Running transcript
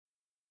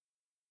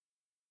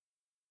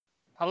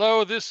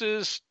Hello, this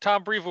is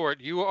Tom Brevoort.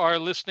 You are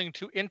listening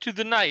to Into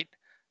the Night,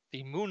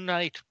 the Moon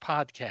Knight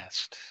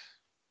podcast.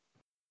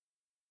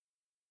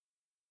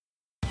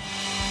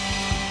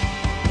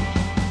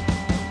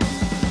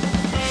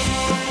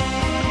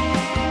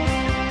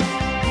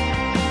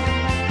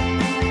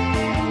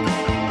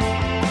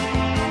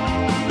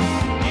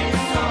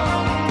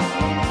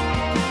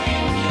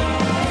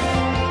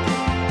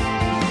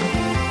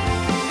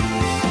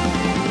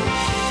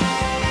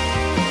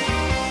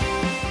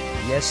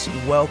 Yes,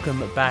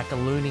 welcome back,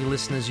 loony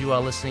listeners. You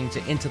are listening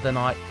to Into the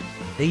Night,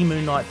 the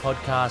Moon Knight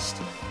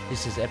podcast.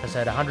 This is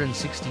episode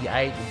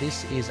 168.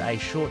 This is a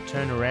short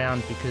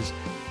turnaround because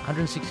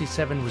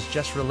 167 was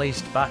just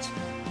released, but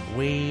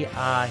we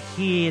are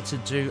here to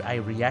do a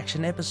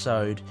reaction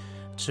episode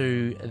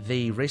to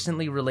the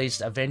recently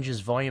released Avengers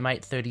Volume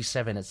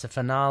 837. It's the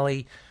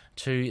finale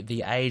to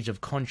the Age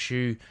of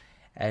Khonshu.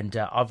 And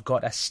I've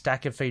got a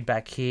stack of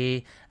feedback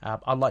here.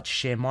 I'd like to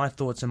share my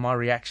thoughts and my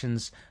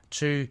reactions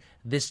to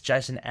this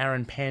Jason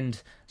Aaron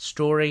penned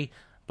story,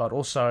 but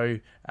also,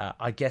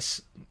 I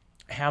guess,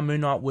 how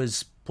Moon Knight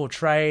was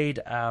portrayed,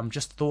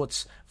 just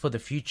thoughts for the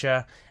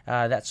future,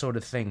 that sort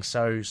of thing.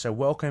 So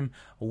welcome.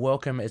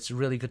 It's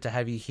really good to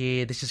have you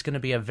here. This is going to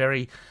be a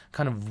very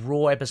kind of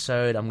raw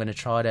episode. I'm going to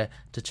try to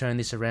turn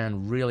this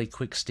around really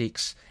quick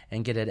sticks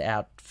and get it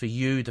out for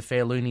you, the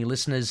fair loony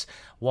listeners,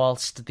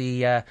 whilst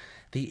the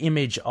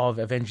image of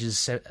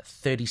Avengers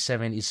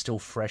 37 is still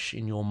fresh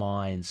in your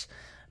minds.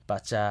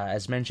 But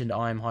as mentioned,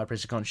 I'm High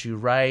Priest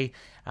Khonshu Ray.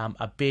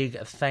 A big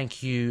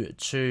thank you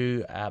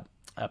to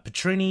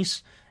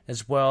Patronies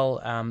as well.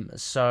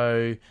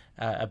 So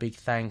a big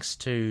thanks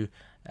to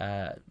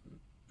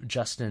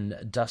Justin,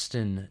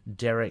 Dustin,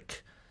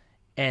 Derek,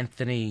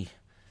 Anthony,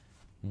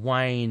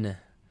 Wayne,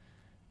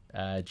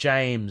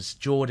 James,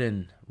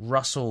 Jordan,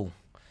 Russell,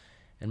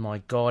 and my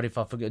God, if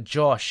I forget,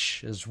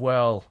 Josh as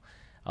well.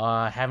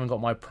 I haven't got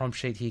my prompt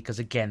sheet here because,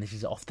 again, this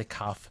is off the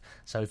cuff.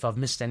 So if I've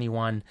missed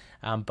anyone,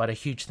 but a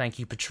huge thank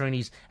you,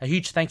 Patronies. A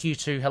huge thank you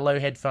to Hello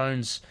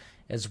Headphones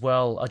as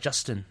well.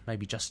 Justin,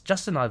 maybe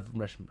Justin I've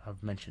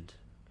mentioned.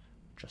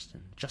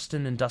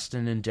 Justin and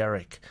Dustin and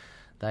Derek.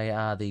 They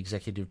are the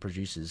executive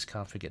producers.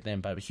 Can't forget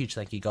them. But a huge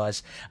thank you,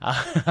 guys.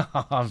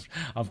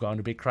 I've gone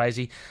a bit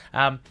crazy.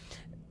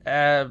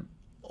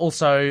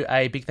 Also,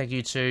 a big thank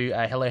you to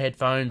Hello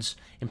Headphones,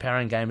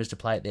 empowering gamers to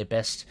play at their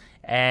best,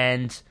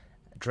 and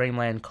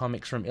Dreamland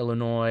Comics from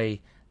Illinois,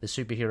 the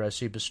Superhero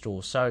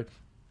Superstore. So,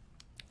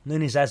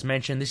 Loonies, as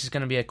mentioned, this is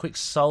going to be a quick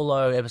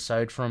solo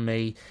episode from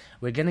me.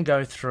 We're going to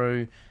go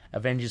through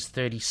Avengers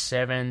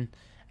 37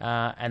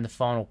 and the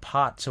final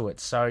part to it.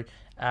 So,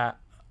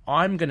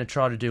 I'm going to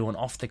try to do an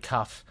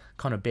off-the-cuff,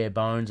 kind of bare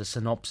bones, a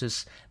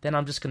synopsis. Then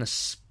I'm just going to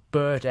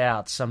spurt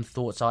out some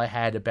thoughts I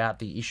had about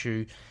the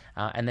issue,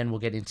 and then we'll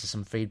get into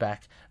some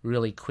feedback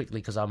really quickly,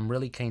 because I'm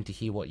really keen to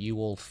hear what you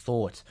all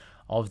thought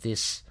of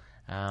this.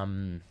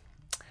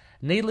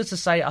 Needless to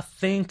say, I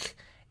think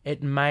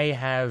it may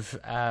have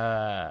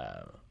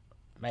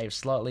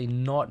slightly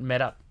not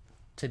met up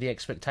to the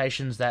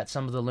expectations that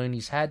some of the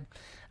loonies had.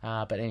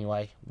 But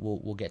anyway,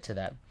 we'll get to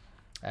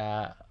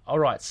that. All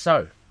right,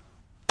 so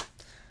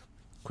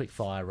quick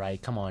fire, Ray.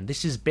 Come on,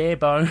 this is bare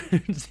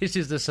bones. This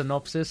is the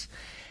synopsis,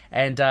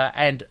 and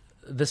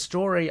the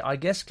story, I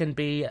guess, can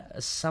be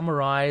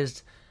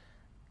summarized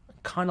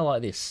kind of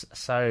like this.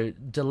 So,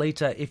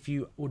 Delita, if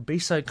you would be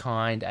so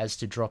kind as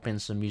to drop in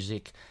some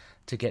music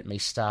to get me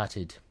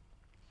started.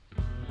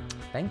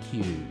 Thank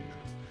you.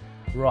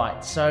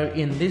 Right, so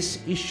in this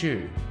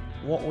issue,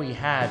 what we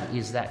have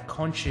is that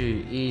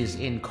Khonshu is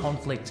in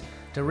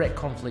direct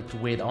conflict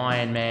with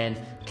Iron Man,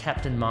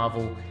 Captain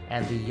Marvel,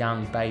 and the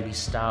young baby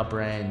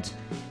Starbrand.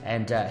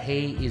 And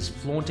he is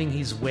flaunting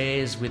his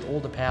wares with all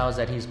the powers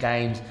that he's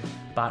gained,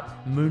 but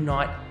Moon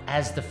Knight,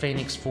 as the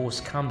Phoenix Force,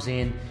 comes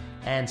in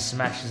and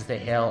smashes the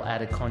hell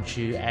out of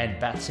Khonshu and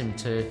bats him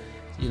to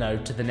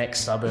the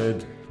next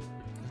suburb,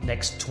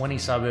 next 20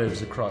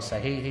 suburbs across. So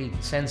he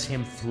sends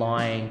him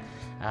flying.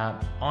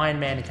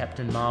 Iron Man and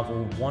Captain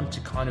Marvel want to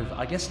kind of,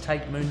 I guess,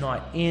 take Moon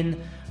Knight in,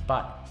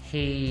 but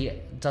he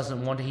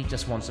doesn't want to. He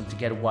just wants them to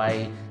get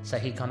away. So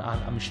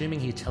I'm assuming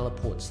he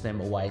teleports them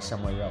away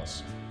somewhere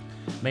else.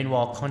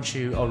 Meanwhile,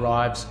 Khonshu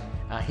arrives.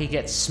 He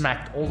gets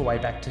smacked all the way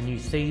back to New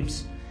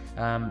Thebes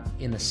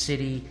in the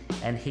city,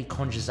 and he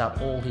conjures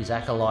up all his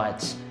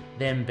acolytes,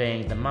 them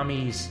being the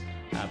mummies,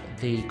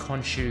 the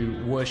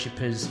Khonshu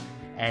worshippers,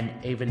 and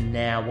even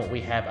now what we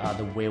have are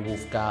the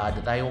Werewolf Guard.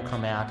 They all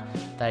come out,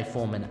 they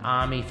form an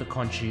army for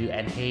Khonshu,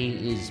 and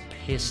he is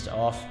pissed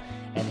off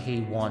and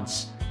he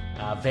wants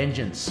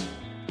vengeance.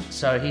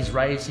 So he's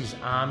raised his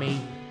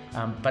army,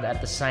 but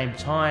at the same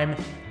time,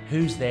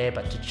 who's there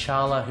but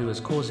T'Challa, who has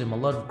caused him a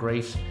lot of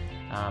grief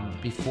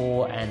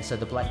before, and so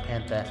the Black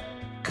Panther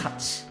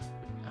cuts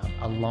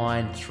a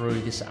line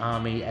through this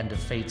army and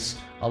defeats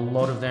a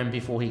lot of them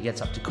before he gets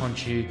up to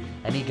Khonshu,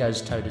 and he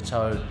goes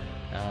toe-to-toe,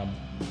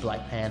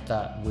 Black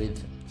Panther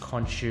with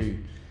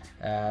Khonshu.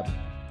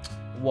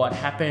 What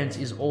happens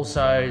is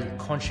also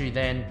Khonshu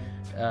then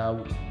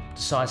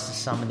decides to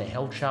summon the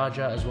Hell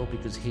Charger as well,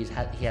 because he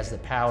has the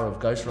power of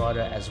Ghost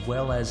Rider as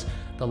well as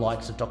the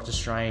likes of Doctor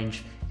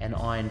Strange and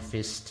Iron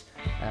Fist,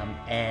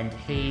 and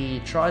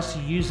he tries to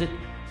use it,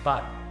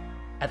 but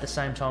at the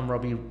same time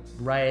Robbie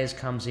Reyes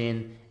comes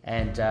in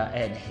and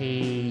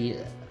he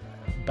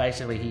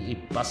basically he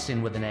busts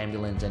in with an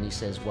ambulance and he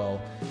says,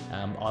 well,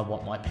 I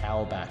want my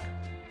power back.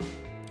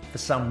 For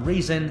some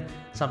reason,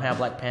 somehow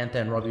Black Panther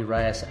and Robbie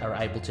Reyes are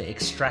able to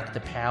extract the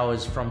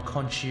powers from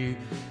Khonshu.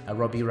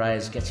 Robbie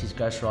Reyes gets his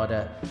Ghost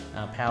Rider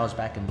powers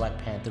back, and Black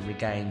Panther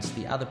regains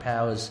the other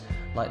powers,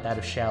 like that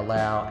of Shao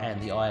Lao and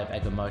the Eye of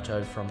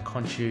Agamotto from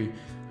Khonshu,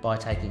 by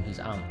taking his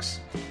Unks.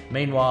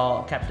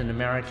 Meanwhile, Captain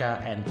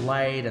America and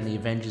Blade and the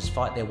Avengers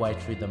fight their way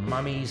through the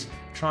mummies,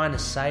 trying to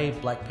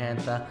save Black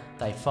Panther.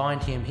 They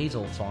find him, he's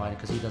all fine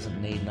because he doesn't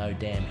need no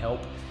damn help.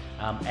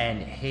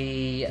 And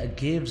he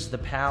gives the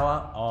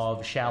power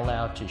of Shao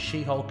Lao to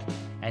She-Hulk,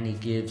 and he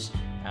gives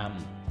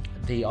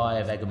the Eye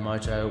of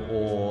Agamotto,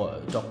 or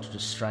Doctor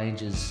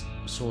Strange's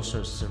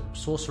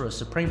Sorcerer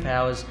Supreme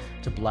powers,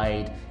 to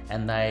Blade,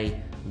 and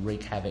they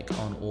wreak havoc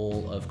on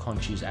all of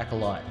Khonshu's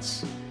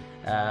acolytes.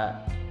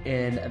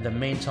 In the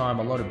meantime,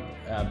 a lot of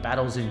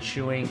battles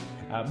ensuing.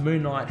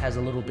 Moon Knight has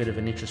a little bit of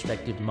an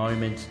introspective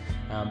moment,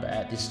 but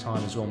at this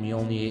time as well,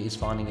 Mjolnir is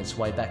finding its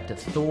way back to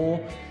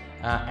Thor.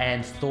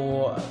 And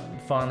Thor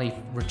finally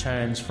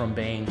returns from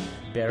being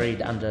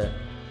buried under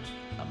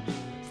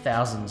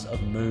thousands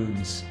of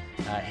moons.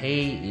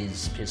 He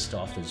is pissed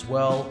off as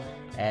well,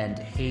 and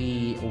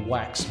he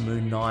whacks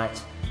Moon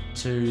Knight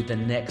to the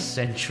next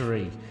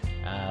century.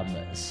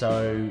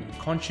 So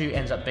Khonshu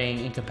ends up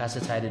being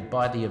incapacitated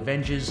by the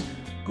Avengers.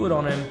 Good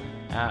on him.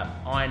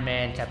 Iron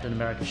Man, Captain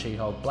America,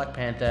 She-Hulk, Black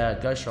Panther,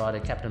 Ghost Rider,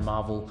 Captain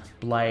Marvel,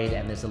 Blade,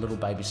 and there's a little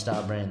baby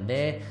Starbrand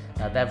there.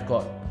 They've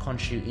got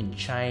Khonshu in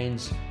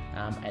chains,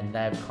 and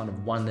they've kind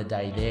of won the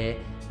day there.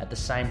 At the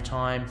same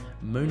time,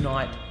 Moon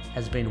Knight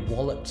has been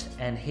walloped,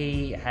 and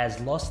he has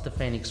lost the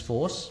Phoenix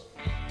Force,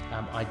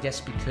 I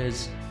guess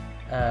because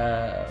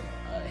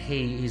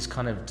he's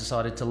kind of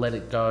decided to let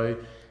it go.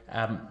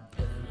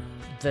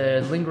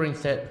 The lingering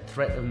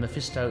threat of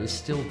Mephisto is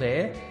still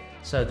there,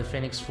 so the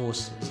Phoenix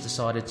Force has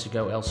decided to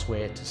go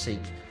elsewhere to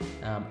seek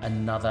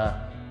another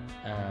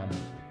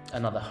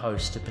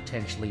host to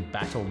potentially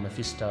battle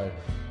Mephisto.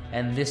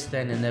 And this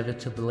then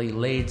inevitably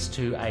leads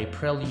to a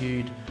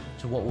prelude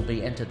to what will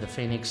be Enter the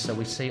Phoenix. So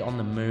we see on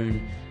the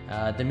moon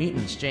the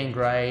mutants, Jean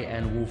Grey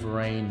and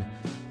Wolverine,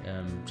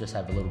 just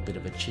have a little bit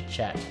of a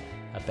chit-chat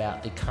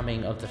about the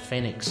coming of the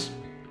Phoenix.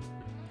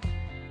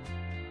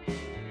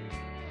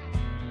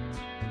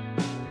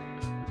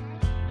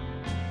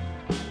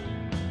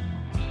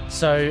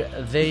 So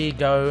there you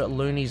go,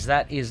 loonies.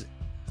 That is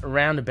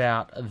around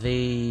about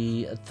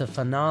the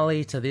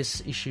finale to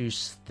this issue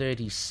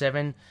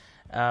 37.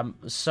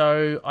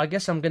 So I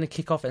guess I'm going to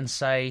kick off and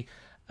say,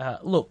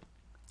 look,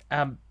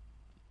 there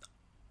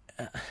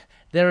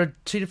are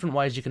two different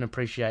ways you can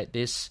appreciate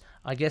this.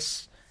 I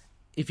guess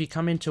if you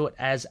come into it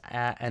as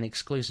an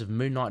exclusive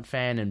Moon Knight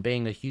fan and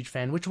being a huge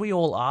fan, which we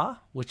all are,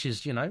 which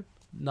is,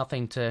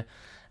 nothing to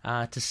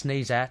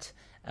sneeze at,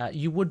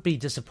 you would be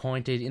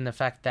disappointed in the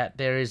fact that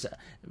there is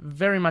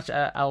very much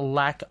a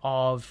lack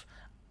of,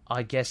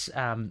 I guess,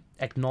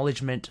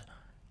 acknowledgement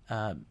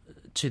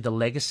to the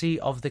legacy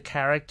of the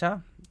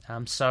character.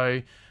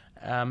 So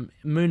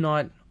Moon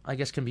Knight, I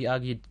guess, can be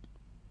argued,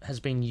 has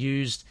been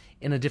used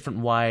in a different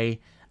way,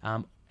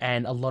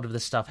 and a lot of the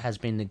stuff has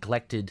been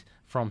neglected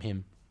from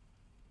him,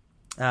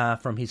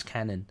 from his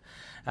canon.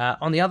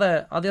 On the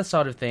other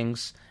side of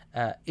things,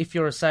 if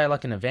you're, say,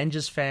 like an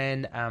Avengers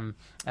fan,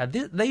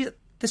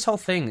 this whole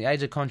thing, the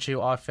Age of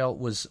Khonshu, I felt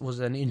was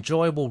an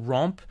enjoyable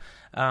romp.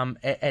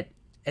 It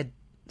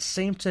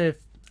seemed to,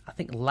 I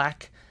think,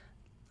 lack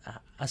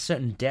a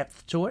certain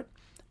depth to it,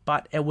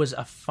 but it was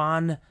a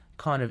fun,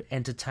 kind of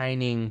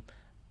entertaining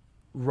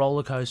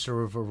roller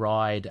coaster of a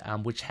ride,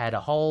 which had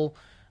a whole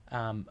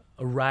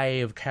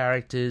array of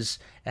characters.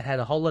 It had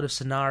a whole lot of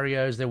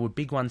scenarios. There were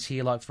big ones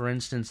here, like, for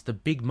instance, the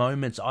big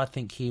moments I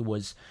think here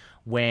was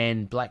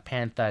when Black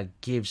Panther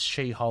gives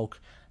She-Hulk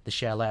the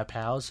Shao Lao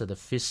powers, so the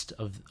fist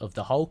of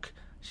the Hulk.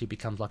 She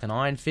becomes like an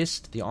Iron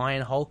Fist, the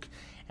Iron Hulk.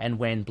 And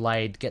when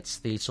Blade gets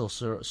the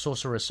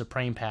Sorcerer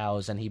Supreme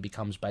powers, and he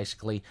becomes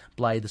basically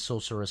Blade the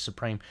Sorcerer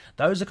Supreme.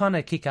 Those are kind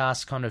of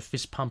kick-ass, kind of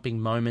fist-pumping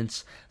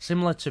moments,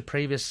 similar to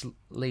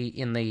previously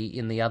in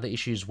the other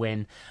issues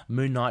when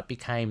Moon Knight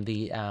became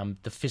the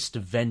Fist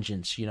of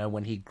Vengeance.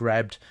 When he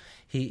grabbed,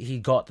 he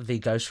got the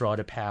Ghost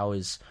Rider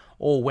powers,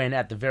 or when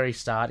at the very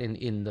start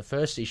in the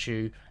first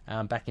issue,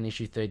 back in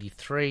issue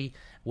 33,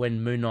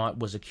 when Moon Knight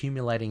was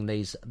accumulating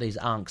these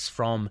unks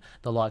from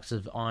the likes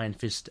of Iron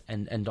Fist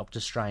and Doctor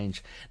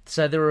Strange.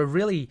 So there are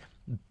really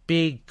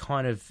big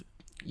kind of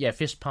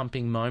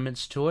fist-pumping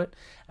moments to it.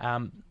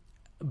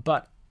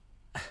 But,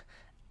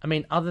 I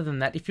mean, other than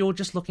that, if you're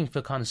just looking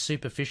for kind of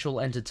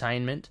superficial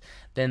entertainment,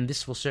 then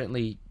this will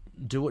certainly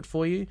do it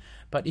for you.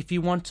 But if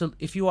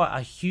you are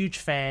a huge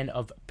fan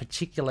of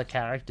particular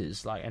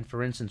characters, and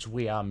for instance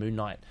we are Moon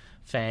Knight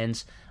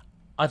fans,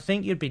 I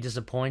think you'd be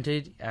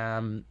disappointed. I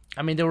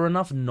mean, there were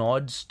enough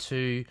nods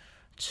to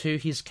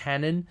his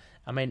canon.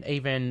 I mean,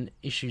 even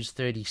issues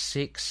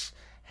 36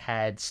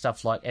 had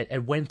stuff like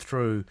it went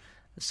through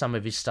some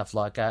of his stuff.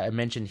 Like it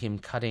mentioned him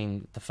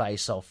cutting the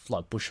face off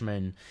like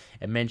Bushman.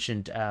 It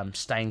mentioned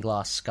Stained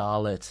Glass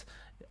Scarlet.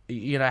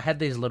 You know, had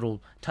these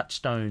little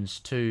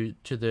touchstones to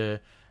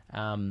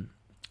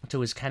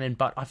his canon,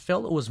 but I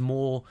felt it was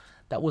more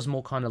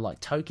kind of like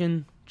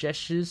token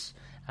gestures.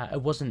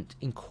 It wasn't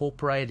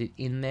incorporated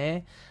in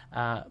there.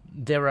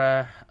 There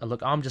are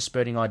look. I'm just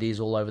spurting ideas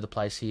all over the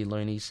place here,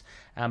 loonies.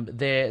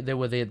 There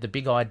were the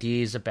big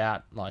ideas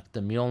about like the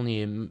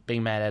Mjolnir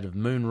being made out of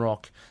moon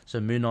rock, so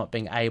Moon Knight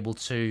being able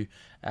to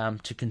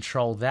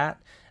control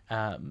that.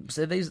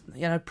 So these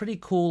pretty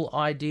cool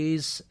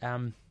ideas,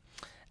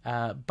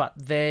 but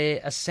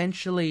they're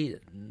essentially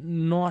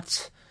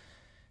not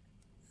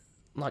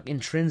like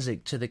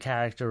intrinsic to the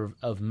character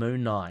of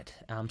Moon Knight.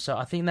 So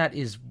I think that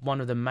is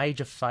one of the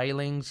major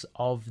failings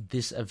of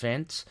this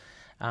event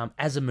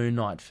as a Moon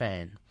Knight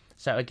fan.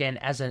 So again,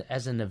 as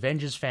an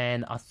Avengers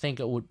fan, I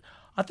think it would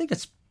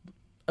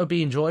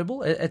be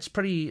enjoyable. It's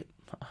pretty,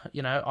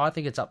 I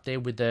think it's up there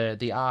with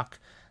the arc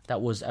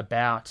that was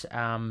about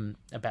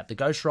the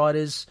Ghost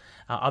Riders.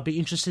 I'd be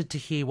interested to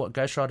hear what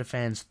Ghost Rider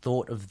fans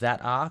thought of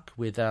that arc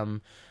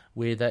within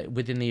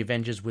the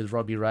Avengers, with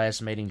Robbie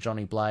Reyes meeting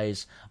Johnny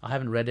Blaze. I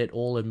haven't read it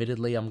all,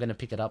 admittedly. I'm going to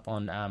pick it up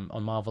on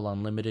Marvel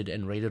Unlimited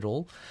and read it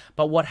all.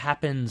 But what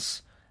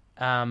happens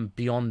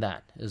beyond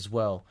that as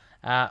well?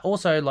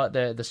 Also, like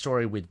the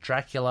story with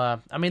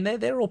Dracula. I mean,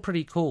 they're all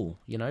pretty cool,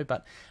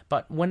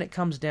 But when it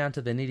comes down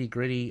to the nitty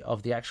gritty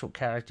of the actual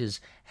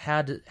characters,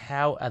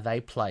 how are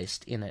they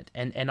placed in it?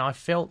 And I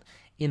felt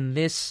in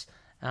this.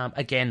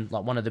 Again,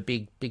 like one of the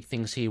big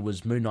things here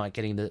was Moon Knight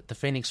getting the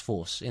Phoenix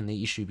Force in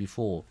the issue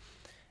before.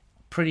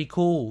 Pretty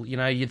cool,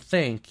 you'd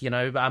think,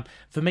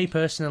 for me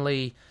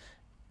personally,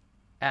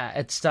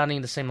 it's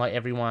starting to seem like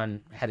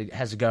everyone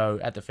has a go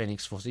at the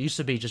Phoenix Force. It used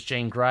to be just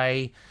Jean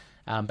Grey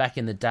back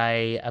in the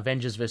day,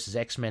 Avengers versus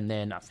X-Men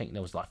then, I think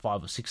there was like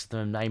 5 or 6 of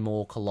them,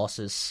 Namor,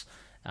 Colossus,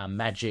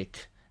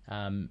 Magic,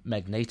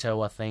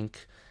 Magneto, I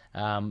think.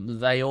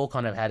 They all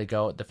kind of had a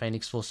go at the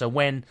Phoenix Force. So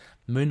when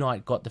Moon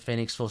Knight got the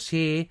Phoenix Force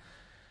here,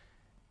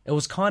 it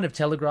was kind of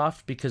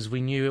telegraphed because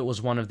we knew it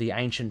was one of the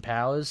ancient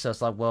powers. So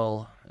it's like,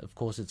 well, of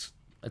course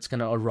it's going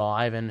to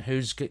arrive, and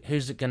who's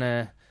it going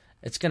to?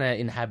 It's going to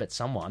inhabit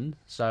someone.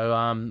 So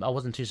I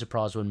wasn't too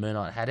surprised when Moon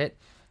Knight had it.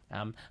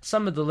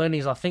 Some of the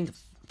loonies, I think,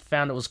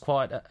 found it was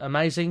quite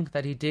amazing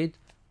that he did.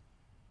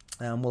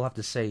 We'll have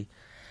to see.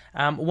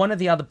 One of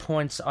the other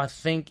points I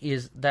think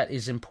is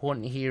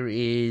important here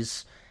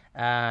is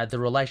the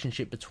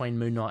relationship between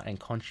Moon Knight and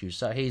Khonshu.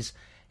 So he's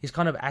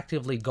kind of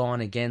actively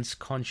gone against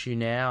Khonshu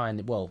now,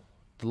 and well,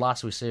 the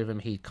last we see of him,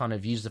 he kind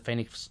of used the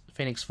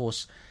Phoenix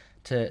Force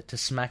to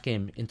smack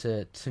him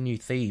into New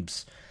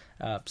Thebes.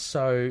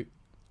 So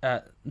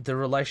the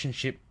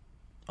relationship,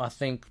 I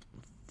think,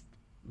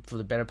 for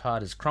the better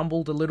part, has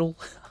crumbled a little.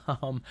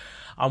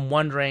 I'm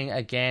wondering,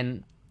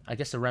 again, I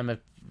guess the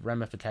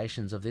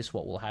ramifications of this,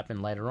 what will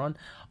happen later on.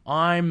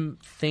 I'm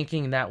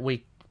thinking that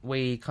we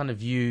kind of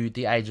view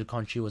the Age of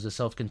Khonshu as a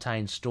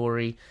self-contained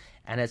story,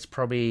 and it's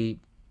probably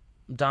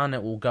done.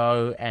 It will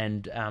go,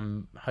 and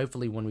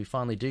hopefully when we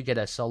finally do get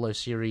a solo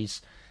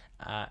series,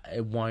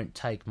 it won't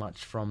take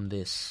much from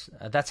this.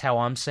 That's how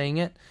I'm seeing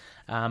it.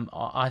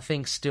 I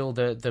think still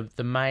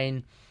the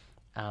main,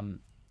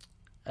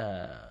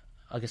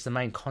 I guess the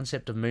main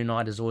concept of Moon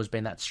Knight has always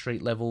been that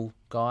street level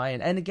guy,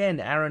 and again,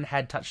 Aaron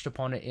had touched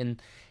upon it in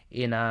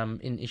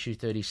issue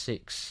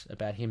 36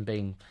 about him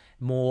being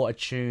more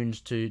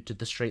attuned to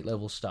the street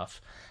level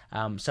stuff.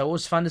 So it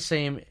was fun to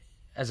see him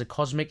as a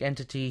cosmic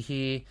entity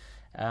here,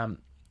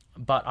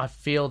 but I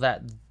feel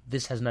that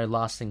this has no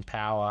lasting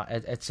power.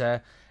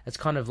 It's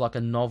kind of like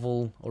a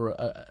novel,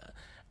 or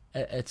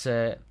it's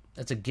a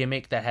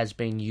gimmick that has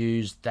been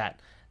used that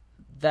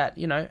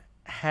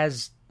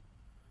has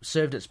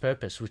served its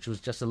purpose, which was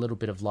just a little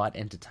bit of light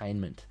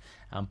entertainment.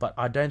 But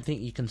I don't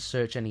think you can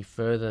search any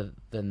further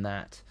than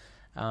that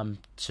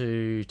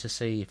to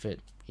see if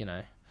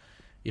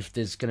if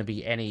there's going to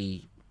be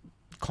any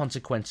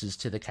consequences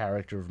to the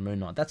character of Moon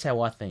Knight. That's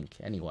how I think,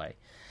 anyway.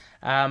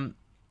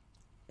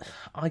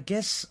 I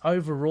guess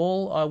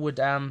overall, I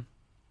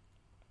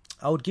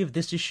would give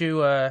this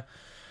issue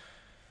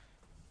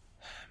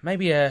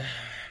maybe a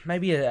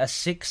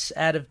 6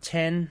 out of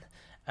 10.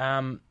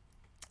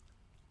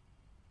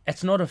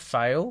 It's not a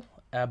fail,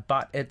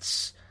 but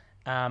it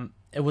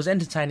was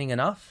entertaining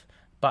enough.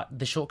 But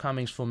the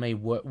shortcomings for me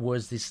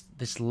was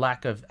this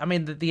lack of. I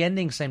mean, the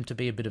ending seemed to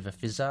be a bit of a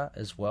fizzer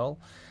as well,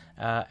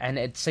 and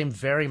it seemed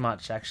very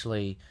much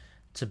actually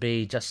to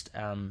be just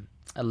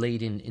a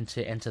lead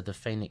into Enter the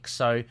Phoenix.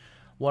 So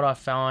what I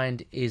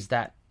find is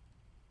that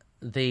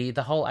the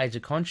whole Age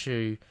of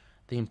Khonshu,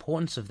 the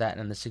importance of that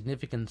and the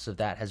significance of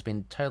that has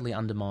been totally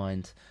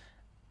undermined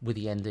with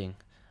the ending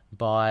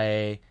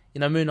by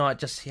Moon Knight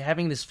just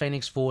having this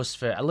Phoenix Force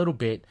for a little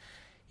bit.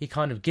 He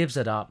kind of gives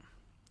it up.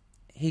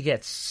 he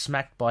gets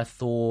smacked by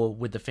Thor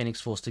with the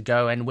Phoenix Force to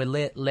go, and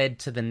we're led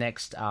to the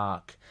next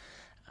arc.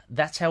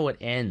 That's how it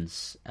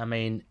ends. I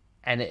mean,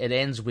 and it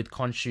ends with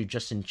Khonshu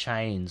just in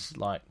chains,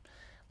 like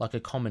a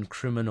common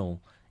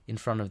criminal in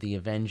front of the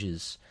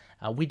Avengers.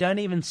 We don't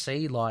even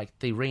see like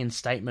the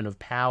reinstatement of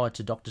power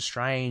to Doctor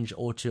Strange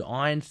or to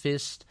Iron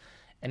Fist,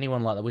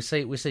 anyone like that. We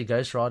see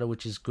Ghost Rider,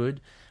 which is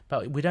good,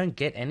 but we don't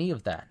get any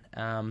of that.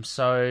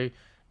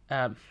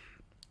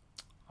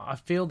 I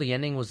feel the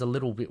ending was a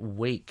little bit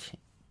weak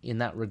in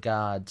that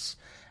regards.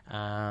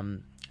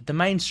 The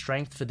main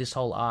strength for this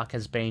whole arc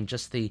has been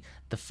just the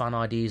fun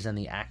ideas and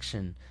the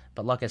action,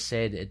 but like I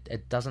said,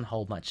 it doesn't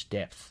hold much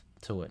depth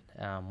to it,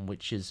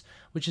 which is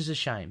a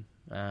shame.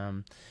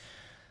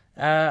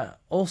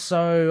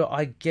 Also,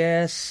 I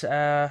guess,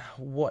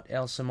 what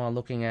else am I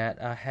looking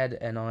at? I had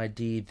an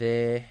idea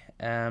there.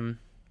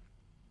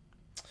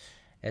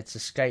 It's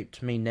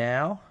escaped me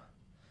now,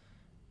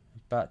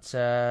 but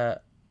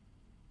just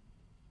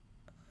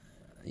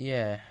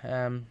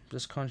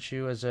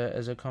Khonshu as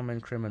a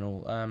common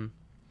criminal.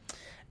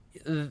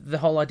 The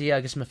whole idea,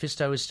 I guess,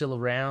 Mephisto is still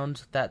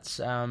around. That's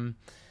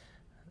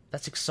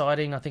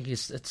exciting. I think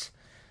it's.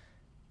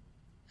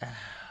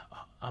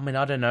 I mean,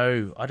 I don't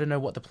know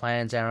what the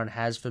plans Aaron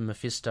has for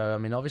Mephisto. I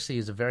mean, obviously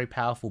he's a very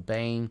powerful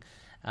being.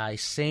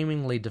 He's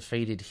seemingly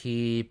defeated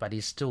here, but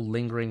he's still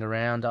lingering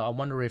around. I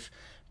wonder if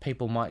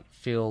people might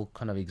feel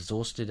kind of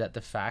exhausted at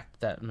the fact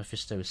that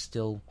Mephisto is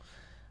still,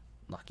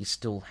 like, he's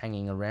still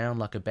hanging around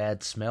like a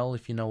bad smell,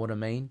 if you know what I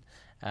mean.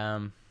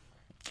 I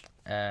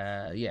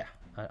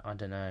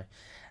don't know.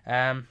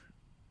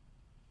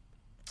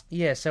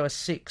 So a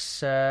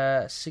 6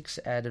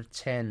 out of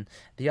 10.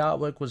 The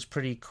artwork was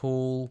pretty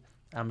cool.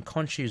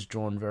 Khonshu's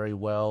drawn very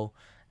well.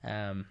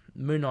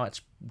 Moon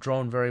Knight's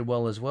drawn very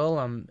well as well.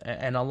 And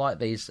I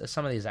like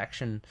some of these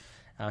action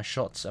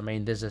shots. I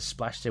mean, there's a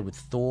splash there with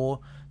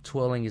Thor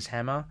twirling his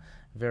hammer.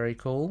 Very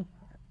cool.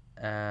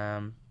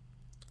 And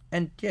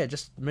yeah,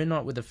 just Moon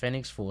Knight with the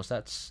Phoenix Force.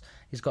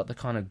 He's got the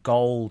kind of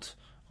gold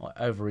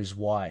over his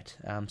white.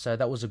 So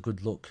that was a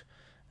good look,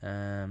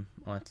 I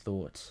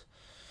thought.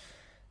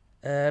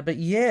 But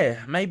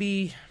yeah,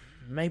 maybe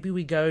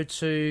we go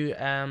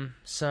to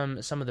some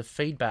of the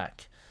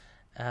feedback.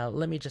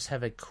 Let me just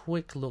have a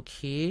quick look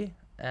here.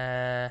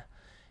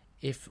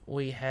 If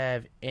we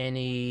have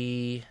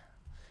any,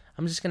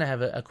 I'm just going to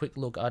have a quick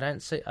look. I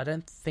don't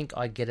think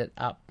I get it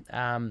up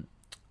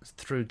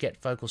through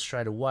Get Vocal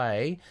straight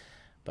away,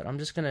 but I'm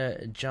just going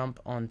to jump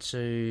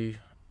onto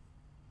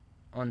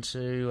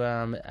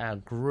our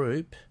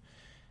group,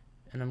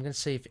 and I'm going to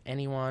see if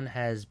anyone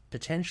has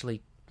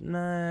potentially.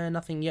 No,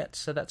 nothing yet,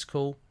 so that's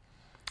cool.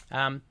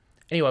 Anyway,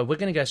 we're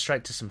going to go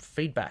straight to some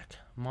feedback.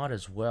 Might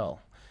as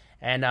well.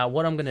 And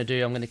what I'm going to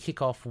do, I'm going to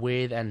kick off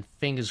with, and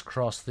fingers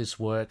crossed this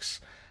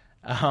works,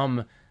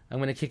 I'm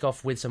going to kick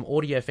off with some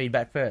audio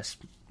feedback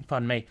first.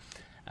 Pardon me.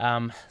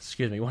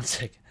 Excuse me, one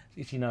sec.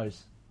 Itchy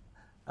nose.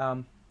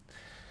 Audio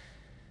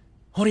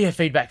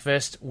feedback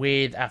first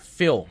with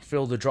Phil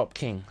the Drop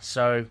King.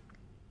 So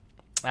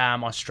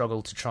I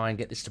struggled to try and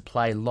get this to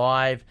play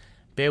live.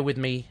 Bear with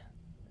me.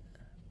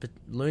 But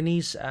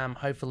Loonies,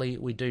 hopefully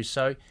we do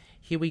so.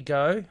 Here we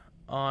go.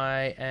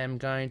 I am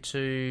going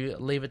to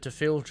leave it to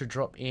Phil to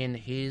drop in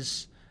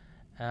his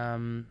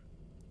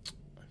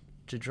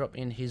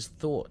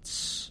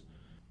thoughts.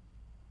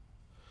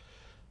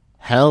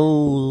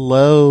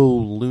 Hello,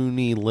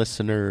 Looney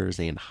listeners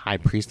and High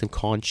Priest of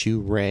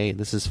Khonshu Ray.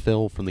 This is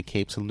Phil from the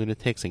Capes and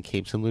Lunatics and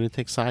Capes and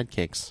Lunatic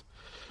Sidekicks.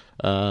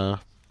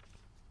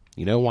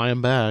 You know why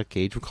I'm back.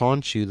 Age of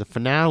Khonshu, the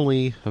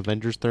finale,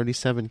 Avengers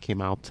 37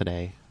 came out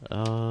today.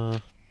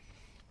 Got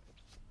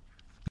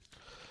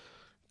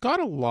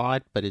a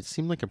lot, but it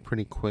seemed like a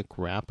pretty quick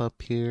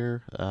wrap-up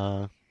here.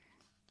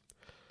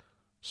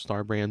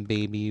 Starbrand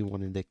Baby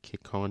wanted to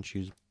kick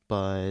Khonshu's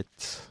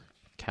butt.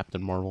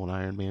 Captain Marvel and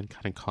Iron Man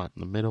kind of caught in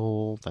the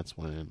middle. That's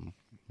when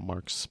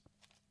Mark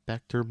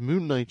Spector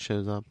Moon Knight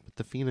shows up with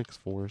the Phoenix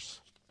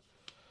Force.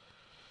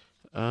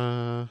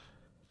 So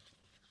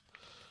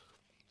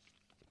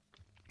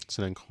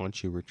then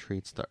Khonshu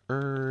retreats to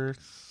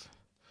Earth.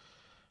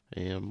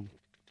 And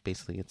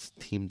basically gets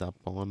teamed up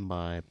on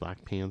by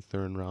Black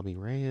Panther and Robbie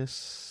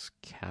Reyes.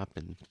 Cap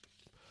and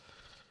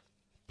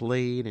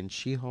Blade and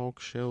She-Hulk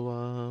show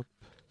up.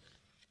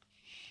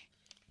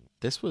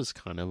 This was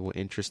kind of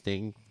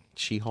interesting.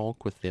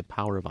 She-Hulk with the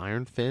power of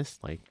Iron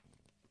Fist. Like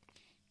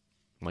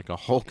a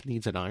Hulk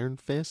needs an Iron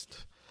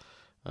Fist.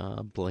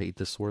 Blade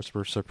the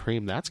Sorcerer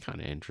Supreme. That's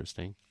kind of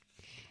interesting.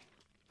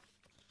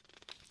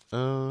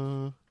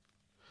 But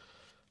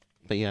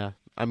yeah,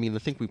 I mean, I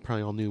think we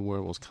probably all knew where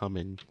it was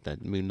coming,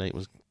 that Moon Knight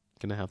was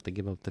going to have to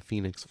give up the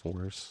Phoenix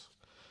Force.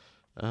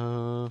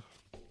 My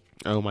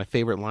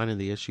favorite line of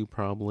the issue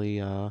probably,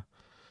 and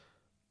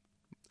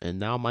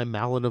now my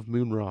mallet of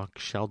Moonrock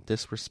shall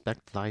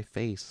disrespect thy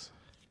face.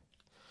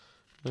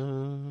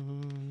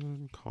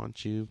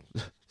 Khonshu.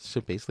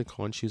 So basically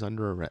Khonshu's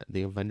under arrest.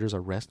 The Avengers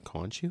arrest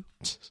Khonshu?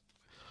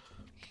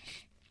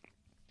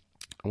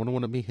 I wouldn't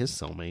want to be his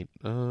cellmate.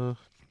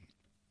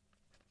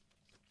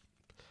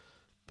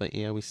 But But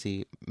yeah, we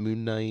see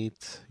Moon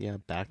Knight,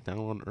 back down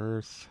on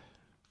Earth.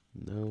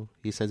 No,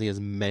 he says he has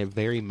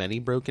very many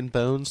broken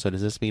bones, so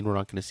does this mean we're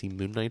not going to see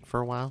Moon Knight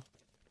for a while?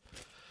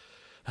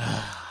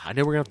 I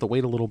know we're going to have to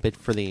wait a little bit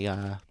for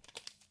the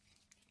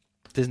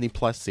Disney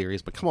Plus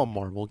series, but come on,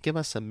 Marvel, give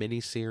us a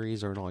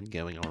mini-series or an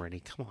ongoing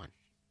already. Come on.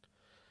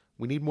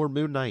 We need more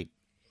Moon Knight.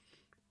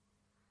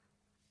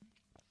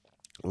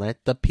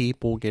 Let the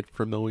people get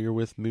familiar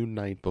with Moon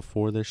Knight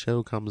before the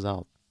show comes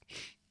out.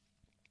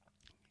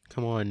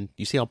 Come on,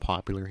 you see how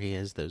popular he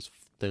is? Those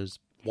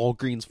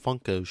Walgreens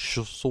Funkos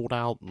sold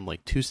out in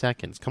like 2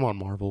 seconds. Come on,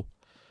 Marvel.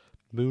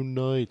 Moon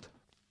Knight.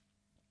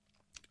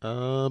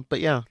 But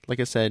yeah, like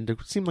I said, it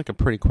seemed like a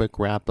pretty quick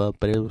wrap up,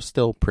 but it was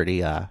still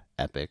pretty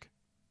epic.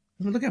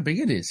 I mean, look how big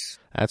it is.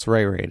 That's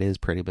right, Ray. It is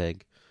pretty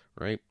big,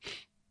 right?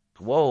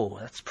 Whoa,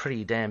 that's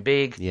pretty damn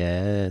big.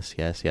 Yes.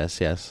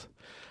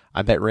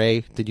 I bet,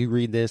 Ray, did you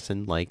read this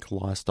and like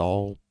lost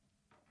all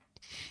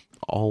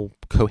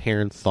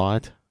coherent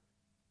thought?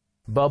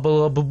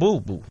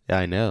 Bubble. Yeah,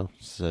 I know.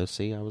 So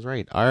see, I was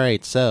right. All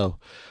right, so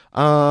if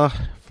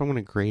I'm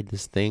gonna grade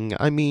this thing,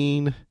 I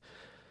mean,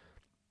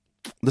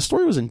 the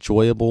story was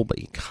enjoyable, but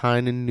you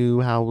kind of knew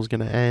how it was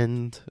gonna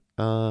end.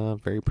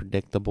 Very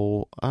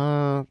predictable.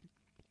 Probably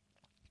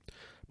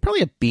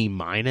a B-.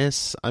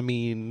 I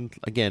mean,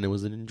 again, it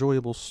was an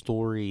enjoyable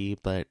story,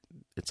 but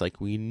it's like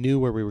we knew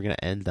where we were gonna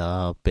end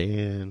up,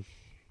 and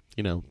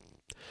you know,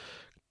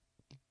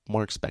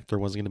 Mark Spector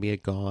wasn't going to be a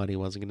god. He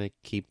wasn't going to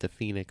keep the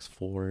Phoenix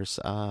Force.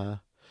 I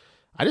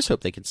just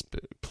hope they can,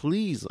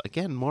 please,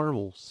 again,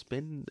 Marvel,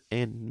 spin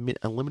and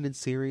a limited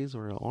series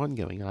or an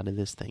ongoing out of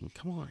this thing.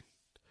 Come on.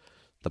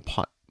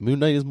 Moon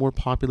Knight is more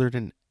popular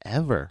than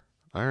ever.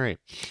 All right.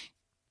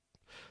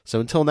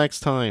 So until next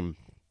time,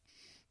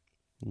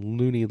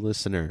 loony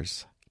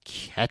listeners,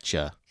 catch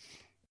ya.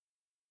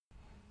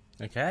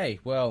 Okay,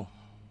 well,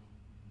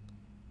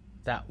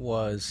 that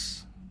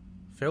was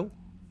Phil.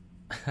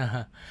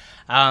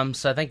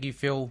 So thank you,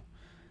 Phil,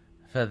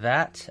 for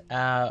that.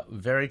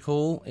 Very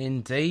cool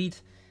indeed.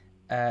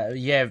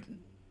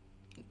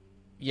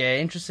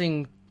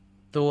 Interesting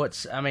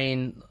thoughts. I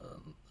mean,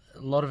 a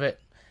lot of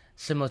it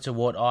similar to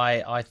what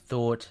I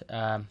thought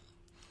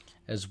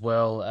as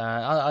well.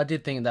 I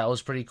did think that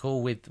was pretty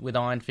cool with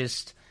Iron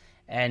Fist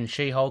and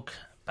She-Hulk.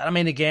 But I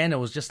mean, again, it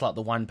was just like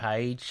the one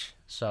page,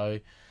 so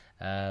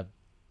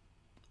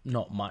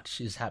not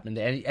much is happening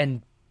there.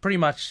 And pretty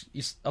much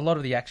a lot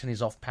of the action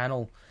is off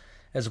panel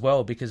as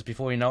well, because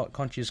before you know it,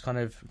 Khonshu's kind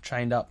of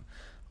trained up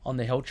on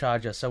the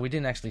Hellcharger, so we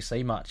didn't actually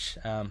see much.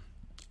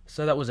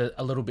 So that was a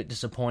little bit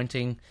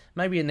disappointing.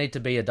 Maybe it need to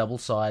be a double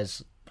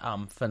size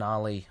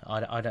finale.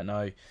 I don't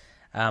know.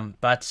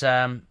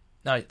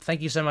 No,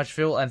 thank you so much,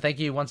 Phil, and thank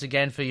you once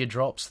again for your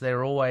drops.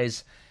 They're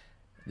always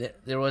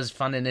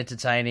fun and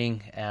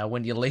entertaining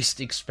when you least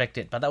expect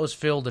it. But that was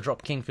Phil, the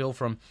Drop King Phil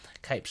from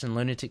Capes and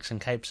Lunatics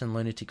and Capes and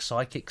Lunatic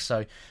Sidekicks.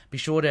 So be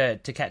sure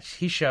to catch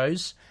his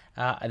shows.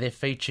 They're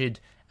featured.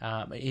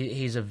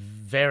 He's a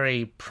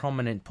very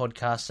prominent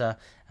podcaster.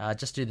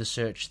 Just do the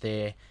search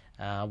there.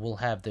 We'll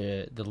have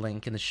the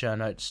link in the show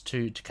notes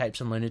to Capes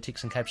and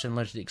Lunatics and Capes and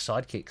Lunatic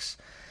Sidekicks.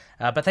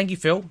 But thank you,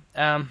 Phil.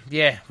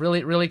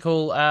 Really, really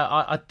cool.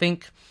 I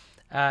think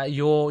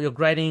your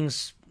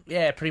gradings,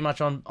 pretty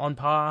much on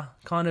par,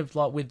 kind of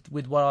like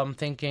with what I'm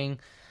thinking.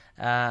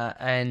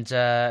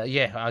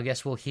 I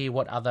guess we'll hear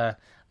what other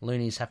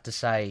loonies have to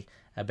say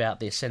about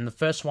this. And the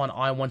first one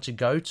I want to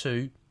go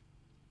to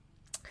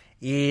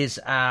is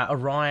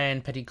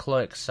Orion Petty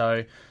Clerk,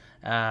 so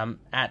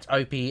at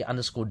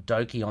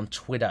OP_Doki on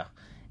Twitter.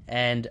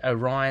 And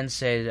Orion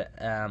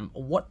said,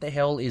 what the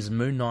hell is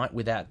Moon Knight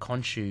without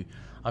Khonshu?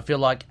 I feel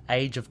like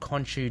Age of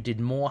Khonshu did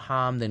more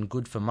harm than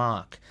good for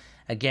Mark.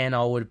 Again,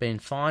 I would have been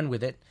fine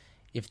with it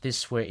if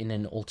this were in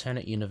an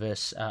alternate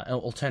universe,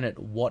 alternate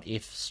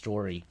what-if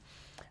story.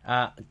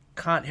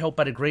 Can't help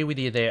but agree with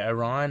you there,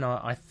 Orion.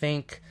 I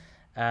think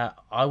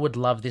I would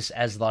love this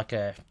as like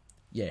a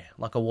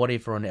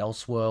what-if or an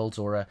Elseworlds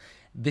or a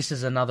this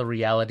is another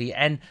reality.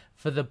 And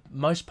for the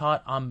most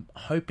part, I'm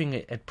hoping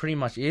it pretty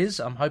much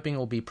is. I'm hoping it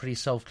will be pretty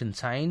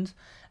self-contained.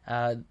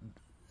 Like,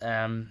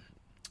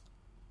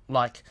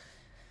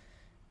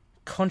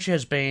 Khonshu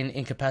has been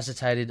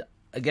incapacitated.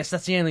 I guess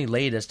that's the only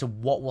lead as to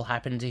what will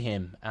happen to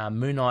him.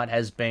 Moon Knight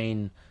has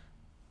been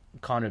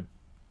kind of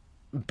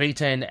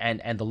beaten,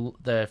 and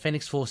the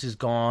Phoenix Force is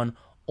gone.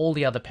 All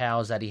the other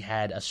powers that he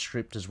had are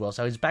stripped as well.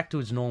 So he's back to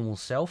his normal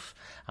self.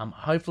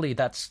 Hopefully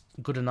that's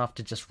good enough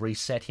to just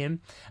reset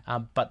him.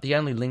 But the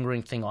only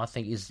lingering thing, I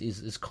think, is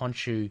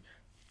Khonshu.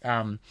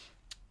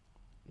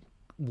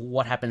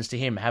 What happens to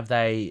him? Have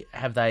they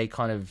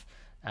kind of...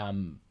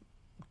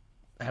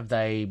 have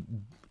they...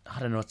 I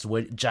don't know what's the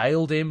word,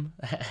 jailed him?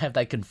 Have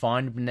they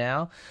confined him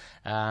now?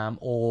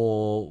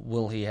 Or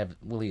will he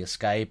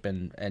escape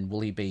and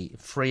will he be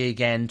free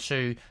again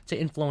to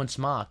influence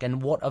Mark?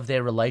 And what of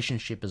their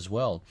relationship as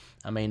well?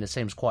 I mean, it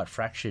seems quite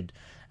fractured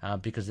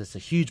because it's a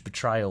huge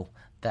betrayal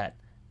that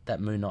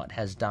Moon Knight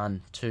has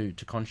done to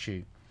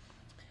Khonshu.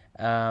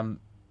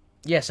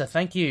 Yeah, so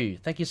thank you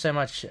so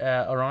much,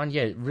 Orion.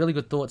 Yeah, really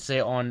good thoughts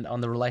there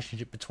on the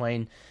relationship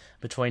between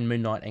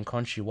Moon Knight and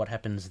Khonshu. What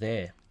happens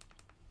there?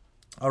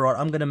 All right,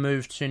 I'm going to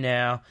move to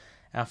now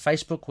our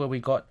Facebook, where we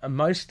got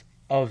most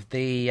of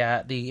the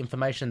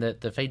information,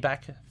 the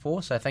feedback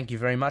for. So thank you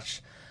very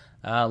much,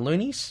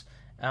 Loonies.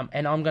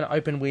 And I'm going to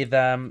open with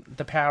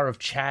the power of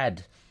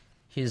Chad.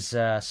 His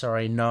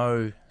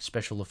no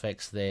special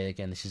effects there.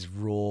 Again, this is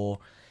raw.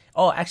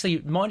 Oh, actually,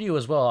 mind you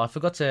as well, I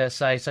forgot to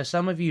say, so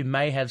some of you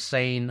may have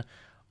seen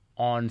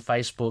on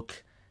Facebook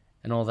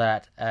and all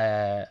that,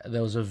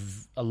 there was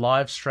a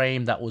live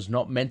stream that was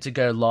not meant to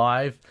go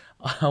live.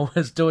 I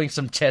was doing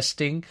some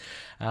testing.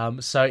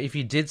 So if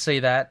you did see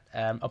that,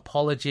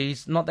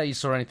 apologies. Not that you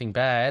saw anything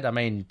bad. I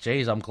mean,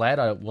 geez, I'm glad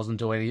I wasn't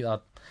doing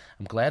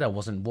I'm glad I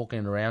wasn't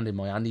walking around in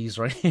my undies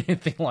or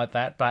anything like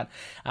that. But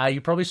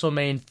you probably saw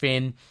me and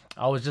Finn.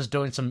 I was just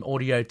doing some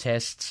audio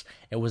tests.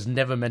 It was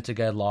never meant to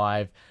go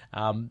live.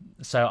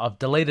 So I've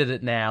deleted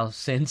it now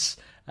since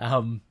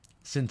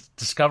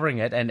discovering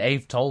it, and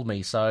Eve told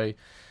me. So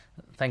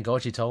thank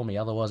God she told me.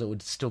 Otherwise, it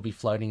would still be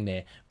floating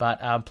there.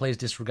 But please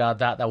disregard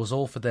that. That was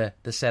all for the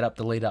setup,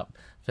 the lead up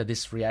for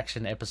this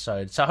reaction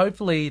episode. So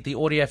hopefully the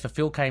audio for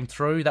Phil came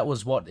through. That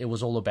was what it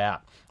was all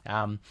about.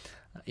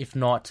 If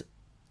not,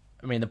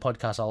 I mean, the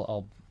podcast,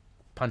 I'll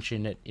punch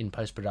in it in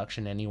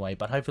post-production anyway,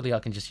 but hopefully I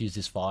can just use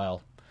this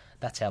file.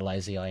 That's how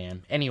lazy I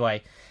am.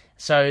 Anyway,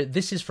 so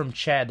this is from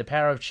Chad, the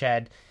power of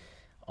Chad,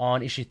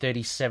 on issue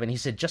 37. He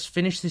said, just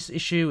finished this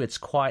issue. It's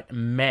quite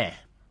meh.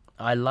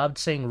 I loved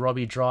seeing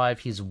Robbie drive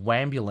his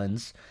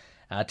Wambulance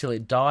till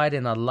it died,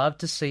 and I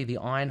loved to see the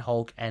Iron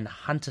Hulk and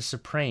Hunter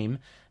Supreme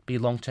be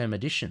long-term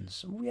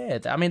additions. Yeah,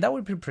 I mean, that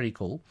would be pretty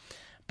cool.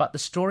 But the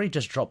story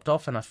just dropped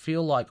off, and I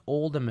feel like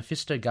all the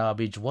Mephisto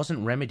garbage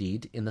wasn't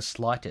remedied in the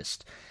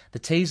slightest. The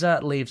teaser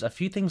leaves a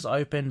few things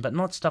open, but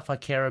not stuff I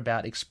care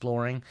about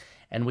exploring,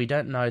 and we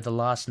don't know the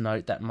last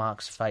note that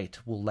Mark's fate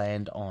will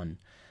land on.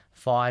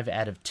 5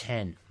 out of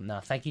 10. Now,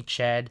 thank you,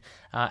 Chad.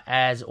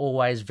 As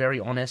always, very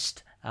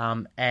honest,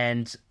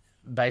 and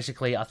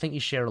basically, I think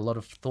you share a lot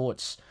of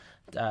thoughts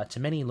to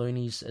many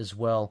loonies as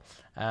well.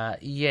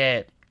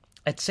 Yeah,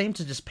 it seemed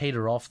to just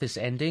peter off, this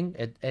ending.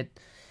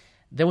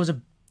 There was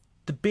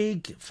the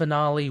big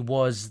finale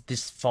was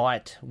this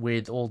fight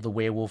with all the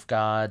werewolf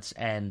guards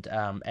and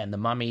the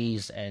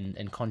mummies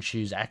and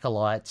Khonshu's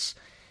acolytes,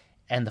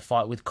 and the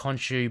fight with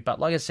Khonshu. But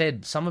like I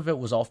said, some of it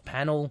was off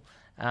panel.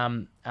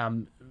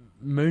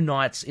 Moon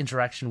Knight's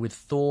interaction with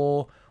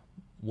Thor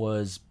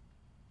was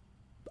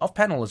off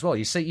panel as well.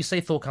 You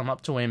see Thor come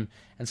up to him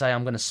and say,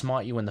 "I'm going to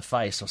smite you in the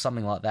face," or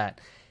something like that.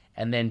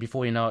 And then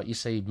before you know it, you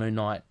see Moon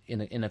Knight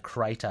in a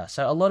crater.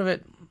 So a lot of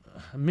it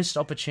missed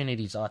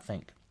opportunities, I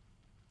think.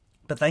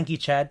 But thank you,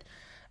 Chad.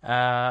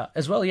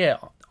 As well, yeah,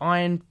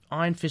 Iron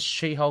Fist,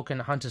 She-Hulk,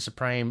 and Hunter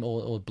Supreme,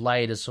 or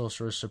Blade as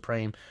Sorcerer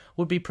Supreme,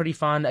 would be pretty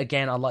fun.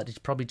 Again, I'd like to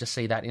probably just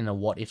see that in a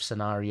what-if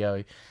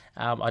scenario.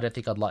 I don't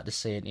think I'd like to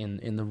see it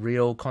in the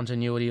real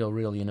continuity or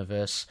real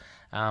universe.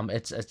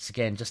 It's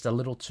again, just a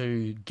little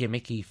too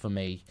gimmicky for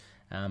me.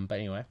 But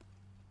anyway,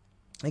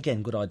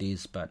 again, good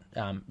ideas, but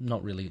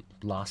not really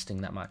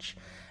lasting that much.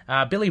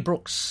 Billy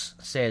Brooks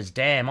says,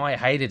 "Damn, I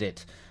hated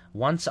it.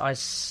 Once I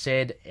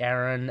said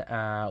Aaron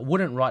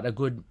wouldn't write a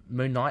good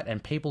Moon Knight,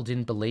 and people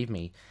didn't believe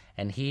me.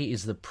 And here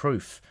is the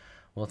proof."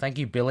 Well, thank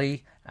you,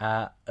 Billy.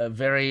 There's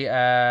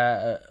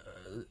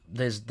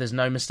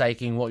no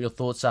mistaking what your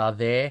thoughts are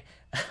there.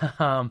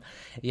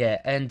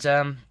 Yeah,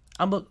 and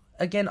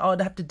again,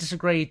 I'd have to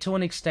disagree to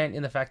an extent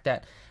in the fact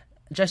that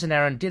Jason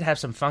Aaron did have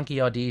some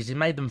funky ideas. He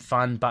made them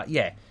fun, but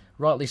yeah,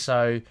 rightly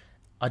so.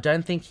 I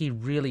don't think he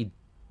really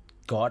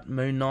got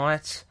Moon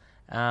Knight.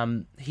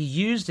 He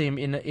used him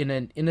in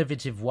an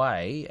innovative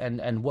way,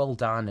 and well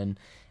done,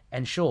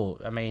 and sure,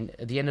 I mean,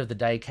 at the end of the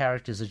day,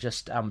 characters are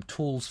just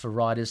tools for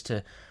writers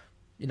to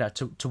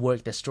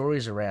work their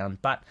stories around.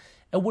 But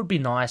it would be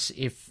nice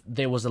if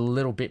there was a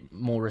little bit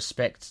more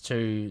respect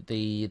to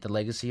the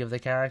legacy of the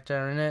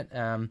character in it,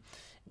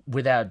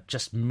 without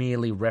just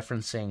merely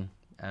referencing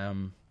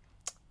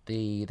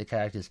the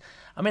characters.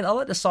 I mean, I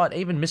like to cite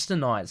even Mr.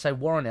 Knight, say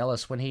Warren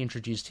Ellis, when he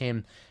introduced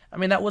him. I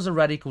mean, that was a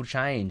radical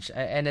change,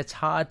 and it's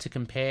hard to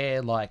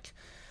compare, like,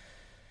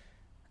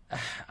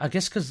 I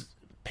guess because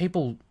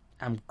people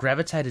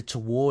gravitated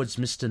towards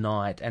Mr.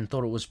 Knight and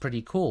thought it was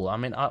pretty cool. I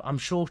mean, I'm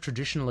sure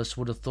traditionalists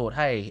would have thought,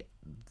 hey,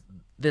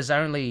 there's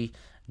only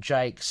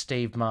Jake,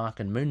 Steve, Mark,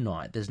 and Moon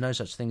Knight. There's no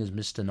such thing as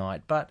Mr.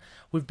 Knight. But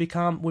we've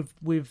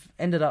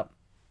ended up,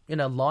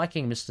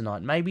 liking Mr.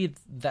 Knight. Maybe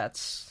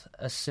that's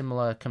a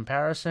similar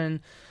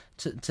comparison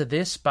to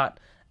this, but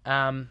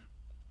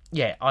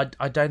yeah,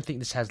 I don't think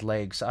this has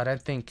legs. I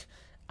don't think.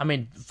 I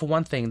mean, for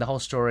one thing, the whole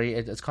story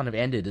it's kind of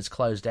ended. It's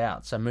closed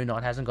out. So Moon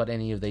Knight hasn't got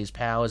any of these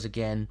powers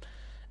again.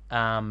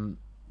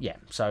 Yeah.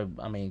 So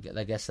I mean,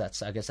 I guess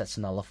that's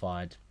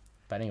nullified.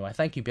 But anyway,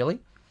 thank you, Billy.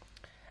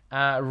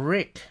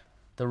 Rick,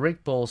 the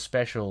Rick Ball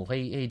special.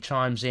 He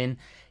chimes in.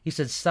 He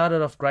said,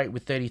 started off great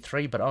with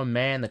 33, but oh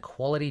man, the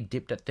quality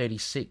dipped at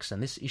 36,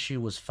 and this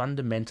issue was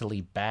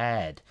fundamentally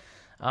bad.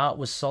 Art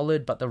was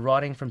solid, but the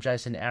writing from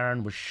Jason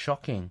Aaron was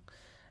shocking.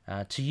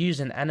 To use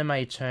an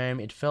anime term,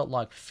 it felt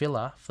like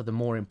filler for the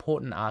more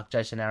important arc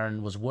Jason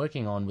Aaron was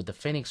working on with the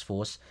Phoenix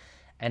Force,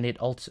 and it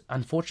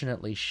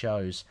unfortunately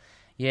shows.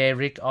 Yeah,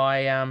 Rick,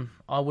 I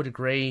would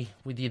agree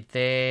with you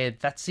there.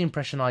 That's the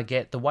impression I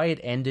get. The way it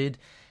ended,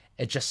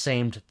 it just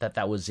seemed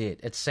that was it.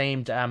 It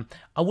seemed, I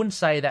wouldn't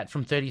say that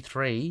from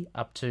 33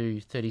 up to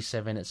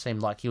 37, it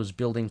seemed like he was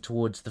building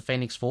towards the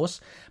Phoenix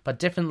Force, but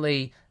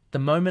definitely the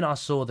moment I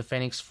saw the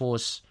Phoenix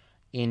Force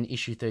in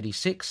issue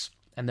 36,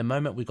 and the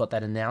moment we got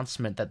that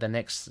announcement that the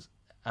next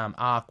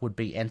arc would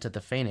be Enter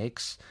the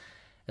Phoenix,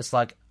 it's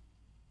like,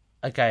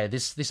 okay,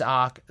 this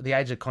arc, the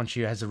Age of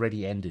Khonshu, has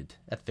already ended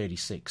at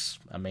 36.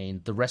 I mean,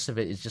 the rest of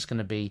it is just going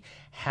to be,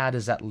 how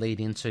does that lead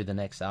into the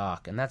next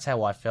arc? And that's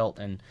how I felt,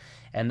 and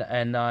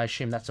I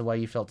assume that's the way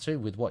you felt too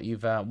with what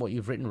you've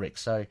written, Rick.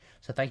 So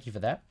thank you for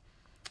that.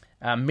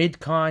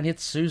 Midkind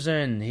hits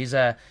Susan. He's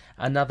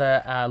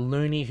another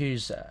loony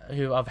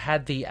who I've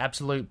had the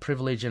absolute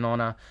privilege and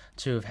honor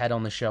to have had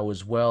on the show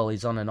as well.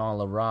 He's on an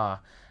Isla Ra.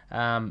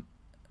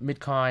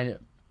 Midkind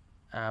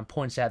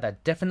points out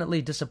that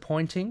definitely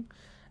disappointing.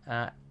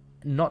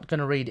 Not going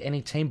to read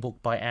any team book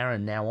by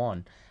Aaron now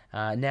on.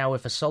 Now,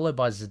 if a solo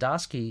by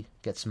Zdarsky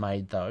gets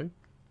made, though.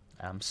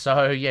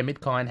 So, yeah,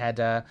 Midkind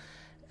had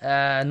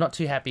not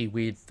too happy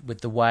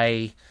with the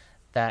way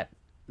that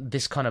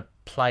this kind of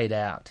played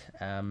out.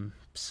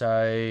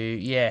 So,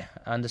 yeah,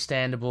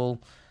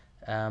 understandable.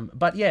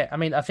 But, yeah, I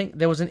mean, I think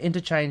there was an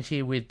interchange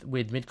here with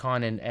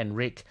Midkind and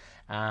Rick.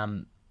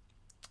 And,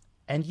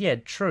 yeah,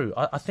 true.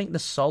 I think the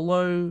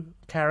solo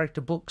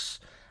character books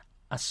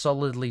are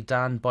solidly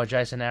done by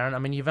Jason Aaron. I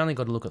mean, you've only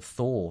got to look at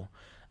Thor.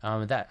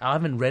 That I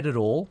haven't read it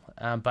all,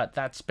 but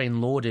that's been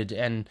lauded,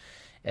 and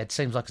it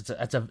seems like it's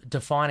a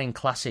defining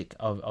classic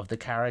of the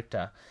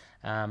character.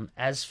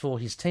 As for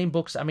his team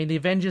books, I mean, the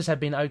Avengers have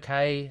been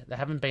okay. They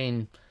haven't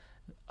been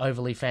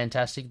overly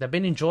fantastic. They've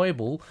been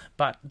enjoyable,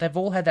 but they've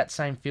all had that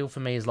same feel for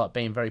me as like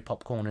being very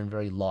popcorn and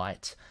very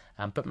light.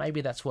 But maybe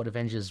that's what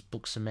Avengers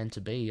books are meant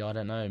to be. I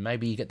don't know.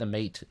 Maybe you get the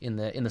meat in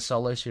the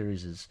solo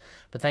series.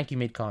 But thank you,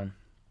 Midkind.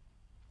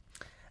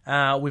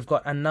 We've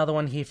got another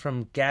one here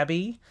from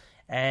Gabby,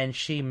 and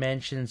she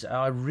mentions,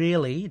 I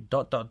really, ...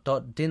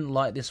 didn't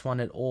like this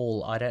one at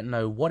all. I don't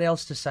know what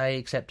else to say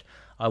except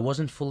I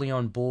wasn't fully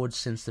on board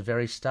since the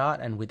very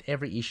start, and with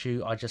every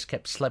issue I just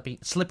kept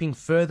slipping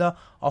further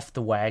off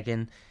the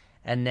wagon,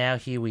 and now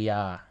here we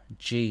are.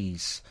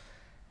 Jeez.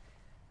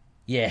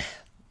 Yeah,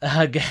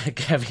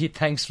 Gabby,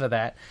 thanks for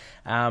that.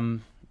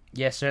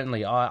 Yeah,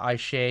 certainly, I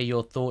share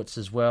your thoughts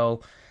as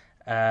well.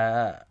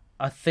 I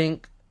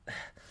think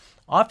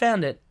I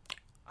found it.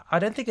 I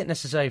don't think it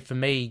necessarily for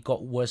me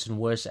got worse and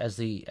worse as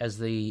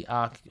the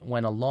arc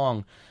went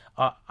along.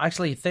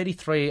 Actually,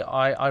 33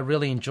 I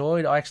really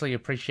enjoyed. I actually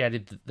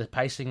appreciated the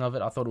pacing of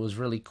it. I thought it was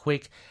really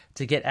quick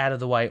to get out of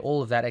the way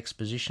all of that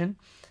exposition.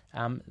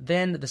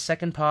 Then the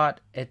second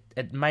part,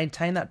 it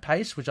maintained that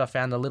pace, which I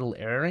found a little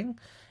erring.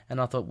 And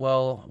I thought,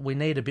 well, we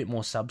need a bit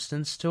more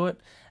substance to it.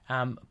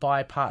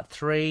 By part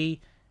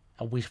 3,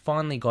 we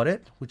finally got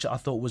it, which I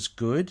thought was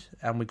good.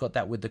 And we got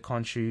that with the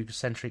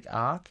Khonshu-centric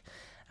arc.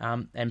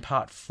 And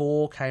part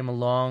 4 came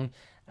along.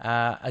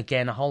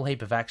 Again, a whole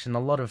heap of action, a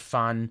lot of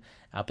fun.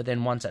 But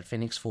then once that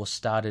Phoenix Force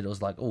started, it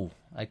was like, oh,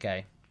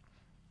 okay.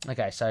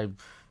 Okay, so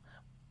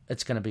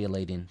it's going to be a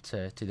lead-in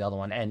to the other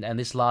one. And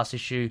this last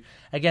issue,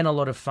 again, a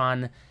lot of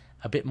fun,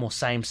 a bit more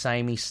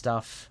samey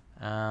stuff,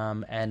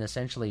 and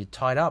essentially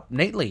tied up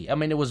neatly. I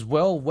mean, it was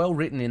well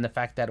written in the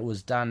fact that it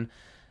was done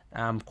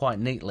quite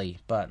neatly.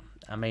 But,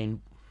 I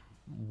mean,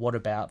 what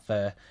about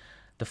the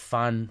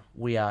fun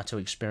we are to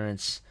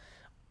experience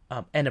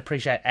and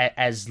appreciate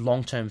as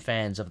long-term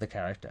fans of the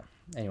character?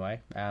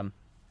 Anyway,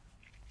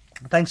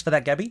 thanks for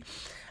that, Gabby.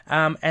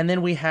 And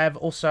then we have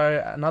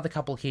also another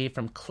couple here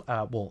from,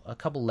 a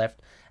couple left.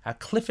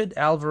 Clifford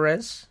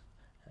Alvarez.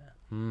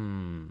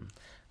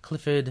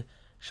 Clifford,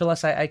 shall I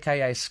say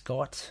AKA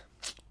Scott?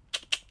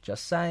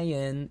 Just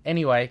saying.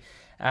 Anyway,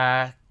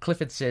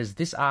 Clifford says,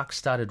 this arc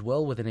started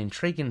well with an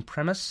intriguing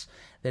premise,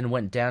 then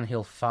went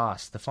downhill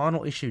fast. The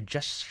final issue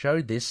just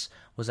showed this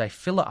was a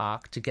filler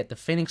arc to get the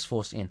Phoenix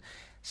Force in.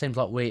 Seems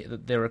like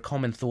there are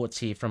common thoughts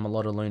here from a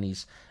lot of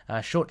loonies.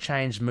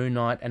 Shortchanged Moon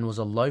Knight and was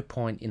a low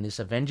point in this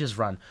Avengers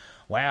run.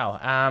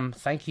 Wow.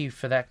 Thank you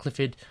for that,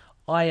 Clifford.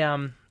 I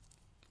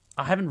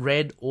haven't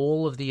read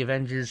all of the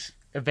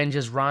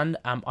Avengers run.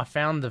 I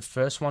found the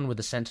first one with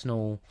the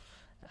Sentinel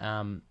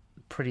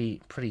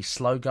pretty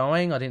slow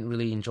going. I didn't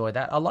really enjoy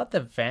that. I liked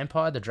the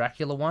vampire, the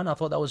Dracula one. I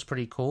thought that was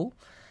pretty cool.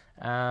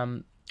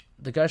 The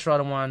Ghost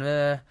Rider one,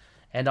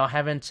 and I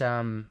haven't.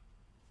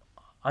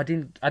 I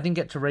didn't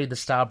get to read the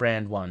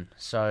Starbrand one,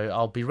 so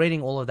I'll be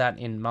reading all of that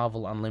in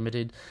Marvel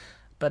Unlimited.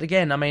 But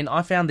again, I mean,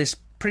 I found this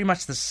pretty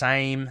much the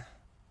samey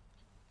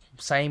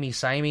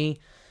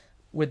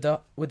with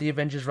the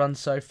Avengers run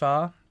so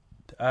far.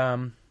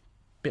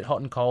 Bit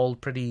hot and cold,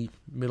 pretty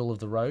middle of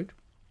the road.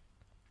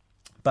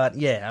 But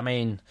yeah, I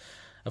mean,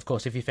 of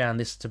course, if you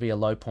found this to be a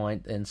low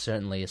point, then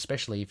certainly,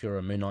 especially if you're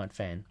a Moon Knight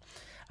fan.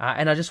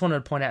 And I just wanted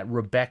to point out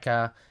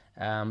Rebecca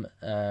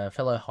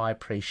fellow high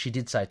priest, she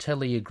did say,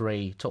 totally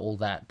agree to all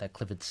that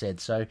Clifford said.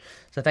 So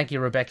thank you,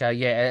 Rebecca.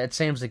 Yeah, it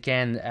seems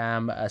again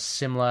a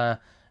similar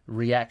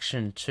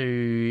reaction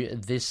to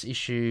this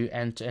issue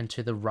and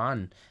to the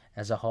run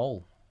as a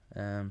whole.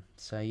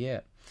 So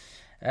yeah.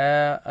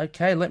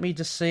 Okay, let me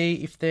just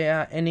see if there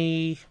are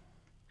any.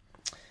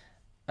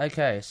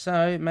 Okay,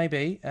 so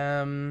maybe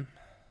got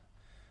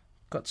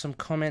some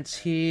comments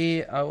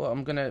here. Oh,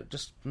 I'm gonna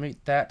just mute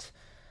that.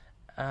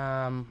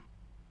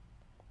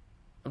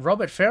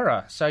 Robert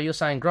Ferrer. So you're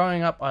saying,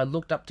 growing up, I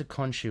looked up to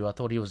Khonshu. I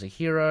thought he was a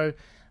hero.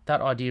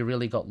 That idea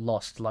really got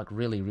lost. Like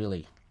really,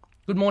 really.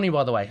 Good morning,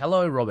 by the way.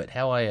 Hello, Robert.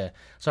 How are you?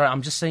 Sorry,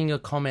 I'm just seeing your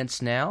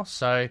comments now.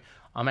 So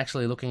I'm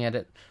actually looking at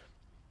it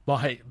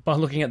by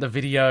looking at the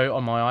video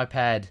on my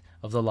iPad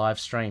of the live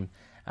stream.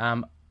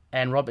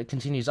 And Robert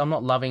continues, I'm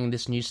not loving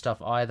this new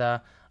stuff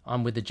either.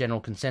 I'm with the general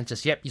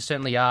consensus. Yep, you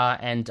certainly are.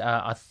 And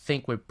I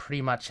think we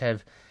pretty much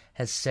has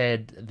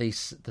said the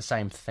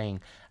same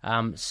thing.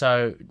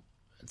 So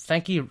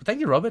thank you,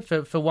 Robert,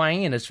 for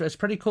weighing in. It's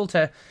pretty cool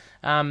to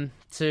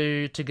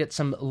get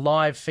some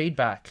live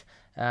feedback.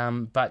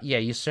 But yeah,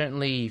 you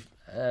certainly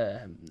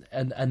are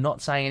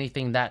not saying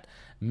anything that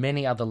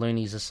many other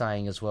loonies are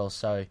saying as well.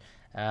 So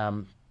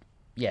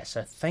yeah,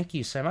 so thank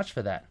you so much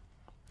for that.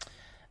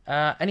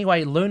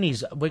 Anyway,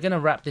 loonies, we're going to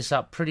wrap this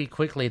up pretty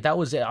quickly. That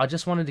was it. I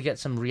just wanted to get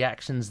some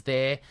reactions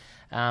there.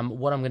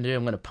 What I'm going to do,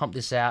 I'm going to pump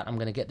this out. I'm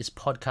going to get this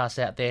podcast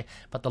out there.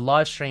 But the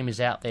live stream is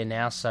out there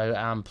now,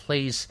 so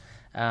please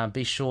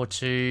be sure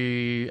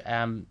to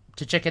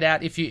check it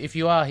out. If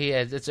you are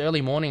here, it's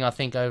early morning, I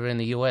think, over in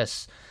the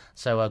US.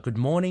 So good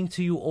morning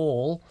to you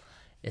all.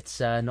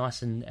 It's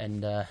nice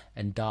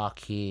and dark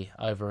here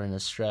over in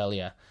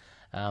Australia.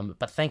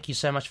 But thank you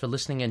so much for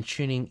listening and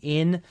tuning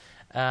in.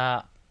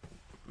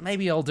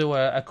 Maybe I'll do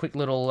a quick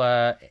little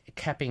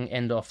capping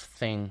end-off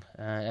thing,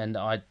 and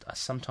I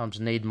sometimes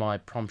need my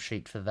prompt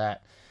sheet for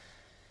that.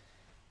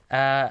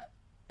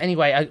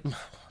 Anyway, I'll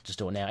just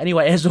do it now.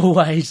 Anyway, as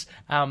always,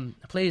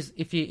 please,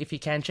 if you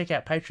can, check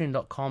out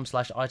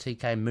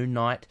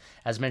patreon.com/ITKMoonKnight.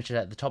 As mentioned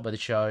at the top of the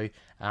show,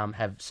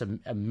 have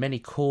some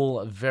many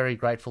cool, very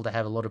grateful to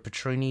have a lot of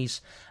Patroonies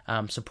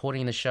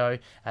supporting the show.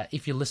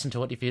 If you listen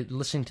to it, if you're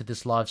listening to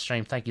this live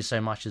stream, thank you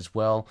so much as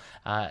well.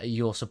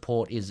 Your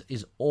support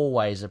is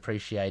always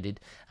appreciated.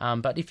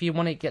 But if you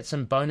want to get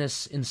some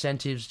bonus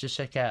incentives, just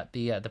check out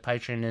the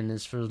Patreon, and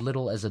it's for as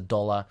little as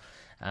 $1.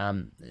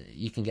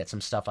 You can get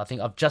some stuff. I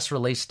think I've just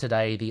released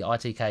today the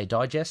ITK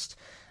Digest.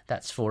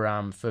 That's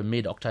for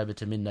mid-October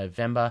to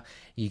mid-November.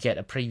 You get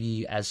a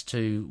preview as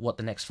to what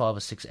the next 5 or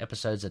 6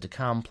 episodes are to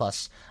come,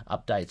 plus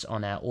updates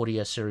on our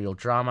audio serial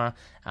drama,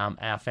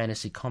 our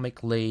fantasy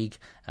comic league,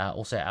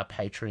 also our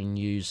Patreon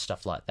news,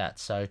 stuff like that.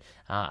 So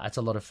it's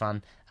a lot of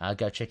fun.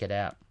 Go check it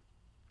out.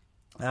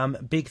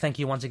 Big thank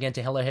you once again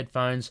to Hello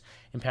Headphones,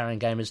 empowering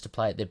gamers to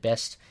play at their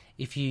best.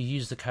 If you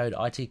use the code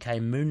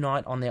ITK Moon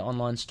Knight on their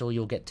online store,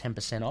 you'll get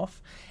 10%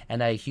 off.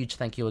 And a huge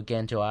thank you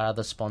again to our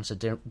other sponsor,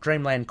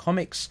 Dreamland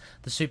Comics,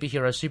 the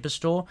superhero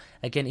superstore.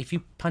 Again, if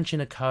you punch in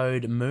a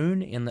code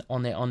MOON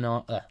on their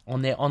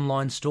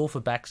online store for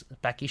back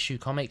issue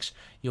comics,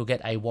 you'll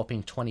get a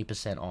whopping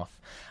 20% off.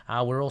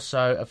 We're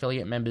also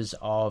affiliate members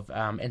of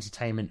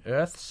Entertainment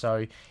Earth,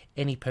 so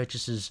any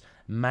purchases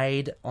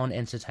made on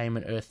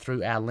Entertainment Earth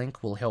through our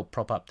link will help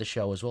prop up the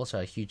show as well,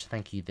 so a huge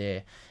thank you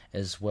there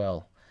as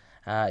well.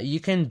 You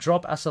can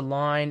drop us a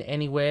line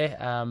anywhere.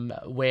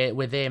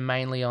 We're there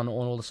mainly on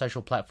all the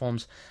social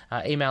platforms.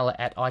 Email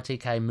at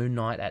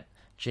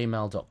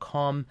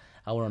itkmoonnight@gmail.com.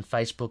 We're on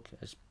Facebook,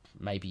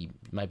 maybe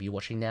you're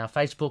watching now.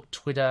 Facebook,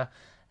 Twitter,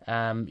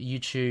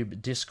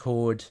 YouTube,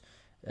 Discord,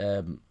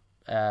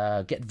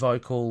 Get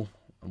Vocal.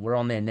 We're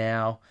on there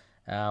now.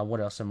 What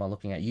else am I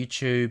looking at?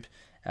 YouTube.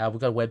 We've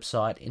got a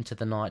website,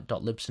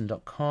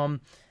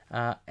 intothenight.libsyn.com.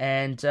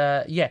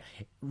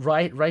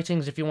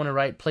 Ratings, if you want to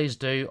rate, please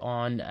do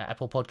on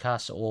Apple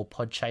Podcasts or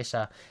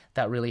Podchaser.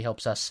 That really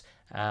helps us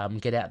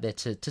get out there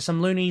to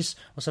some loonies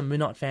or some Moon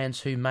Knight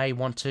fans who may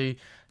want to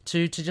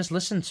just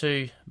listen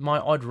to my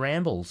odd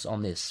rambles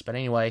on this. But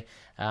anyway,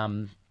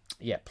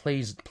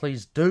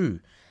 please do.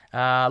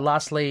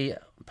 Lastly,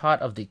 part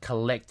of the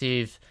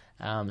collective,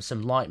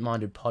 some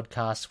like-minded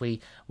podcasts.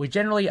 We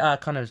generally are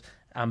kind of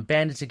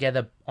banded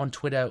together on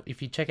Twitter.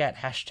 If you check out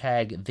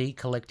hashtag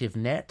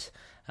 #TheCollectiveNet,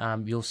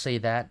 you'll see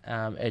that.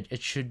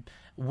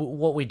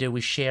 What we do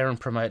is share and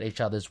promote each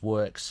other's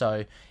work.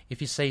 So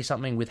if you see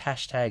something with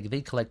hashtag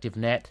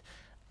 #TheCollectiveNet,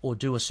 or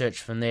do a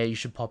search from there, you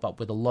should pop up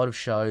with a lot of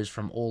shows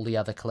from all the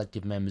other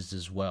collective members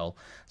as well.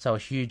 So a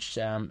huge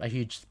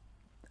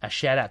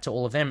shout out to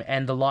all of them,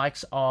 and the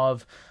likes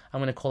of, I'm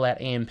going to call out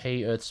EMP,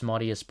 Earth's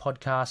Mightiest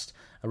Podcast,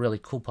 a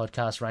really cool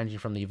podcast ranging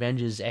from the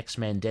Avengers,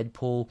 X-Men,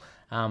 Deadpool.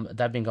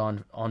 They've been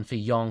going on for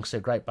yonks, so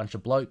a great bunch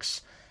of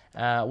blokes.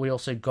 We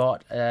also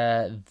got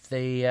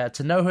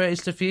To Know Her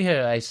Is to Fear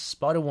Her, a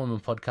Spider-Woman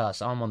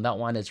podcast. I'm on that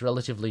one. It's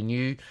relatively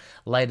new.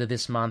 Later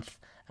this month,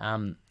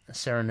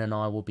 Sarah and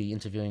I will be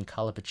interviewing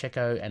Carla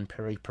Pacheco and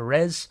Perry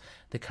Perez,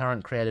 the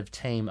current creative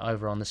team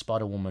over on the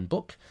Spider-Woman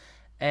book.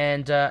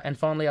 And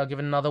finally, I'll give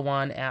another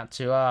one out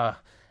to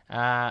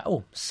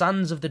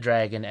Sons of the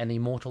Dragon and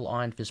Immortal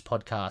Iron Fist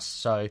podcast.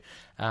 So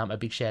a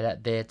big shout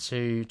out there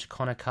to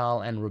Connor,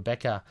 Carl, and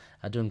Rebecca,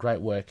 doing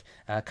great work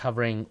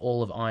covering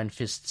all of Iron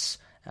Fist's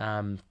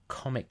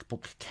comic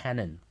book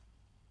canon.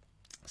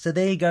 So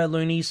there you go,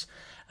 loonies.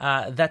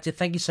 That's it.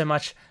 Thank you so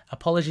much.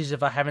 Apologies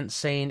if I haven't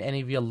seen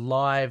any of your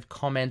live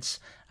comments.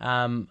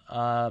 I'm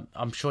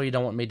sure you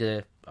don't want me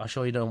to. I'm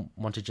sure you don't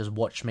want to just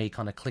watch me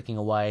kind of clicking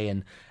away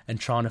and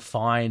trying to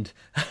find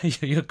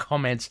your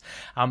comments.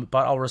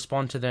 But I'll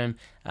respond to them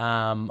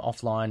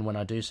offline when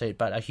I do see it.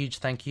 But a huge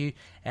thank you.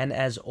 And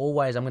as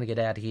always, I'm going to get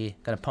out of here.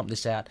 Going to pump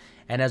this out.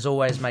 And as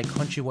always, may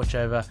Khonshu watch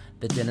over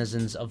the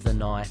denizens of the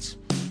night.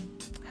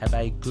 Have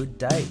a good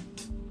day.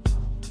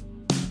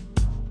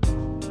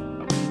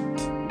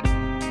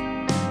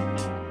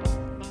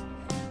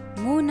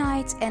 Moon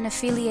Knight and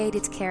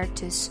affiliated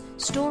characters,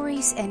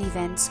 stories and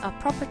events are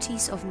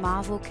properties of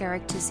Marvel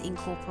Characters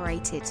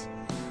Incorporated.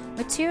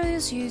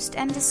 Materials used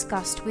and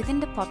discussed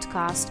within the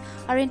podcast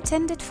are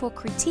intended for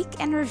critique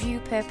and review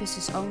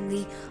purposes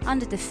only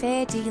under the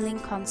fair dealing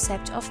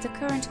concept of the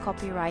current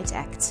Copyright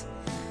Act.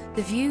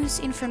 The views,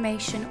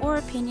 information or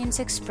opinions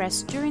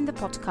expressed during the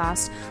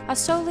podcast are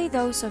solely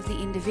those of the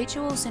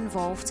individuals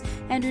involved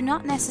and do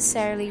not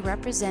necessarily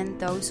represent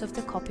those of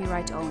the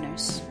copyright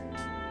owners.